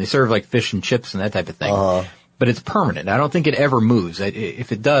location. They serve like fish and chips and that type of thing. But it's permanent. I don't think it ever moves.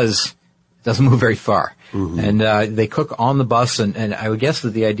 If it does, it doesn't move very far. Mm-hmm. And they cook on the bus, and I would guess that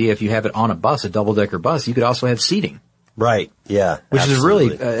the idea, if you have it on a bus, a double-decker bus, you could also have seating. Right, yeah. Which absolutely.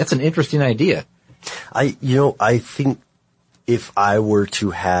 is really, that's an interesting idea. I think if I were to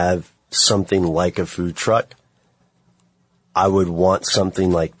have something like a food truck, I would want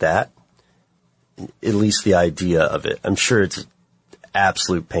something like that. At least the idea of it. I'm sure it's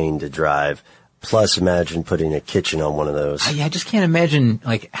absolute pain to drive. Plus, imagine putting a kitchen on one of those. I just can't imagine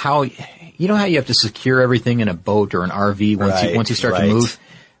like how, you know how you have to secure everything in a boat or an RV once you start to move?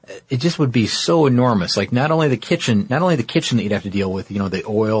 It just would be so enormous. Like not only the kitchen that you'd have to deal with, the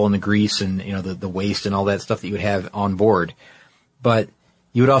oil and the grease and, the waste and all that stuff that you would have on board, but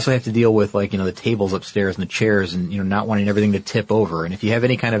you would also have to deal with the tables upstairs and the chairs and, not wanting everything to tip over. And if you have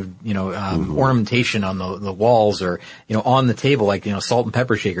any kind of, ornamentation on the walls or, on the table, like, salt and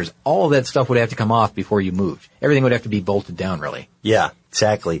pepper shakers, all of that stuff would have to come off before you moved. Everything would have to be bolted down, really. Yeah,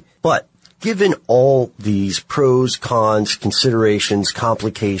 exactly. But given all these pros, cons, considerations,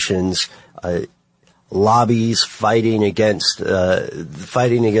 complications, lobbies, fighting against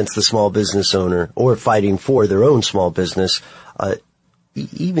the small business owner or fighting for their own small business,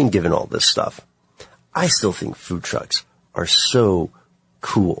 even given all this stuff, I still think food trucks are so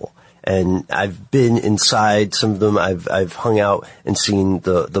cool. And I've been inside some of them. I've hung out and seen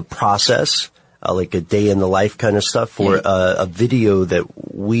the process, like a day in the life kind of stuff for a video that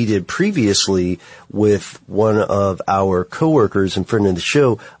we did previously with one of our coworkers and friend of the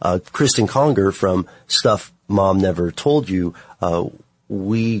show, Kristen Conger from Stuff Mom Never Told You.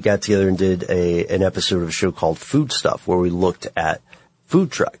 We got together and did an episode of a show called Food Stuff where we looked at food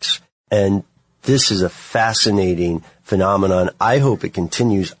trucks. And this is a fascinating phenomenon. I hope it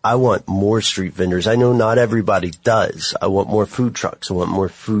continues. I want more street vendors. I know not everybody does. I want more food trucks. I want more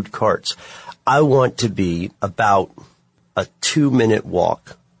food carts. I want to be about a 2-minute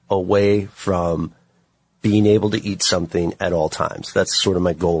walk away from being able to eat something at all times. That's sort of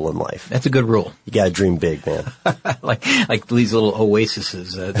my goal in life. That's a good rule. You gotta dream big, man. like these little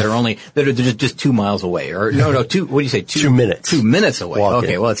oases, they're just 2 miles away. Or no, what do you say? 2 minutes. 2 minutes away. Walking.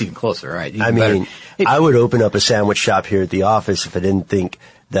 Okay, well, it's even closer. All right. I would open up a sandwich shop here at the office if I didn't think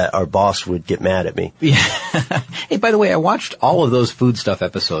that our boss would get mad at me. Yeah. Hey, by the way, I watched all of those Food Stuff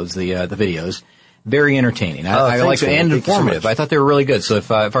episodes, the videos. Very entertaining. I like it and informative. I thought they were really good. So if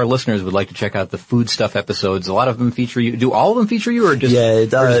our listeners would like to check out the Food Stuff episodes, a lot of them feature you. Do all of them feature you or just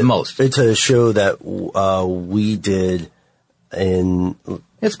most? It's a show that we did in...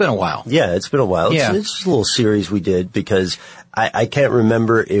 It's been a while. Yeah, it's been a while. Yeah. It's just a little series we did because I can't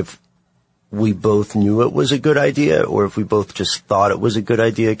remember if we both knew it was a good idea or if we both just thought it was a good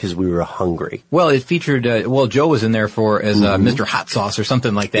idea because we were hungry. Well, it featured, Joe was in there as Mr. Hot Sauce or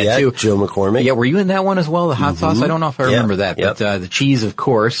something like that too. Joe McCormick. Yeah, were you in that one as well, the hot sauce? I don't know if I remember that, but the cheese, of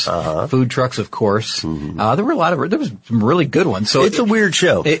course, food trucks, of course. There were there was some really good ones. So it's a weird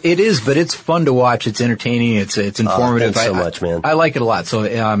show. It is, but it's fun to watch. It's entertaining. It's informative. Thanks so much, man. I like it a lot. So,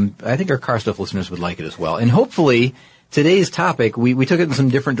 I think our Car Stuff listeners would like it as well. And hopefully, today's topic, we took it in some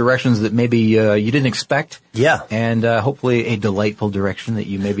different directions that maybe you didn't expect. Yeah. And hopefully a delightful direction that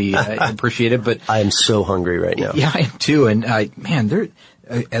you maybe appreciated. But I am so hungry right now. Yeah, I am too. And there,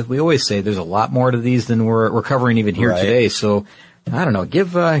 as we always say, there's a lot more to these than we're covering even here today. So I don't know,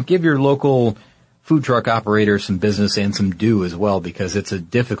 give your local food truck operator some business and some due as well, because it's a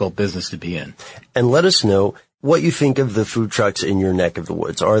difficult business to be in. And let us know what you think of the food trucks in your neck of the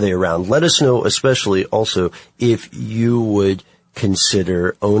woods. Are they around? Let us know, especially also if you would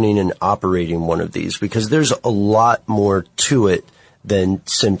consider owning and operating one of these, because there's a lot more to it than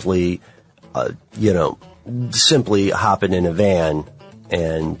simply hopping in a van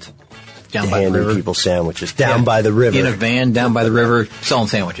and handing people sandwiches down by the river. In a van, down by the river, selling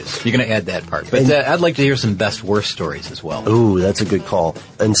sandwiches. You're going to add that part. But I'd like to hear some best worst stories as well. Ooh, that's a good call.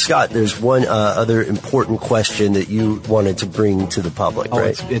 And Scott, there's one other important question that you wanted to bring to the public,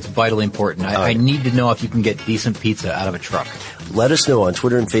 right? It's vitally important. I need to know if you can get decent pizza out of a truck. Let us know on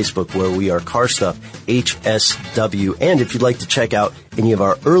Twitter and Facebook, where we are Car Stuff HSW. And if you'd like to check out any of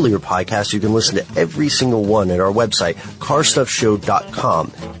our earlier podcasts, you can listen to every single one at our website,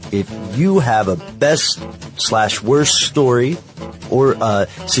 carstuffshow.com. If you have a best/worst story or a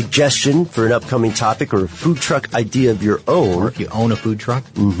suggestion for an upcoming topic or a food truck idea of your own, or if you own a food truck,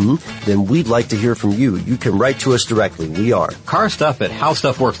 then we'd like to hear from you. You can write to us directly. We are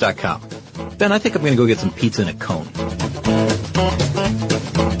carstuff@howstuffworks.com. Ben, I think I'm going to go get some pizza in a cone.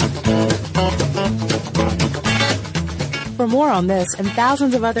 For more on this and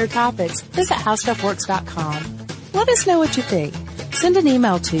thousands of other topics, visit howstuffworks.com. Let us know what you think. Send an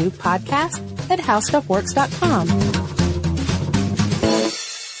email to podcast@howstuffworks.com.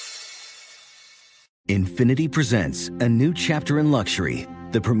 Infiniti presents a new chapter in luxury,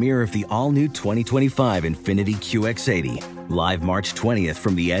 the premiere of the all-new 2025 Infiniti QX80, live March 20th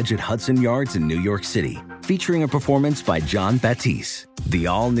from the Edge at Hudson Yards in New York City, featuring a performance by Jon Batiste. The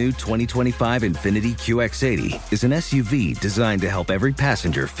all-new 2025 Infiniti QX80 is an SUV designed to help every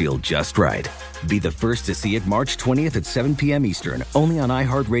passenger feel just right. Be the first to see it March 20th at 7 p.m. Eastern, only on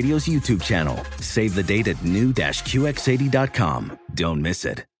iHeartRadio's YouTube channel. Save the date at new-QX80.com. Don't miss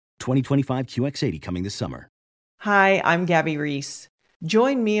it. 2025 QX80 coming this summer. Hi, I'm Gabby Reese.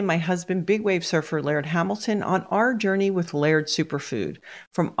 Join me and my husband, big wave surfer Laird Hamilton, on our journey with Laird Superfood.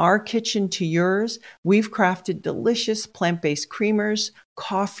 From our kitchen to yours, we've crafted delicious plant-based creamers,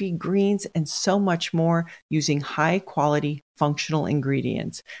 coffee, greens, and so much more using high-quality functional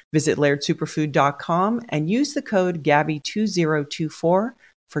ingredients. Visit LairdSuperfood.com and use the code GABBY2024 for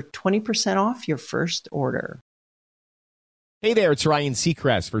 20% off your first order. Hey there, it's Ryan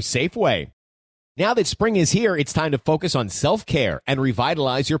Seacrest for Safeway. Now that spring is here, it's time to focus on self-care and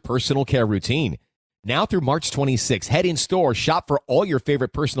revitalize your personal care routine. Now through March 26, head in store, shop for all your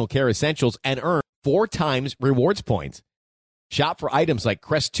favorite personal care essentials, and earn 4 times rewards points. Shop for items like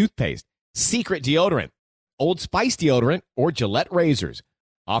Crest toothpaste, Secret deodorant, Old Spice deodorant, or Gillette razors.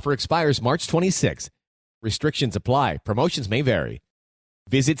 Offer expires March 26. Restrictions apply. Promotions may vary.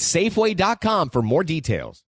 Visit Safeway.com for more details.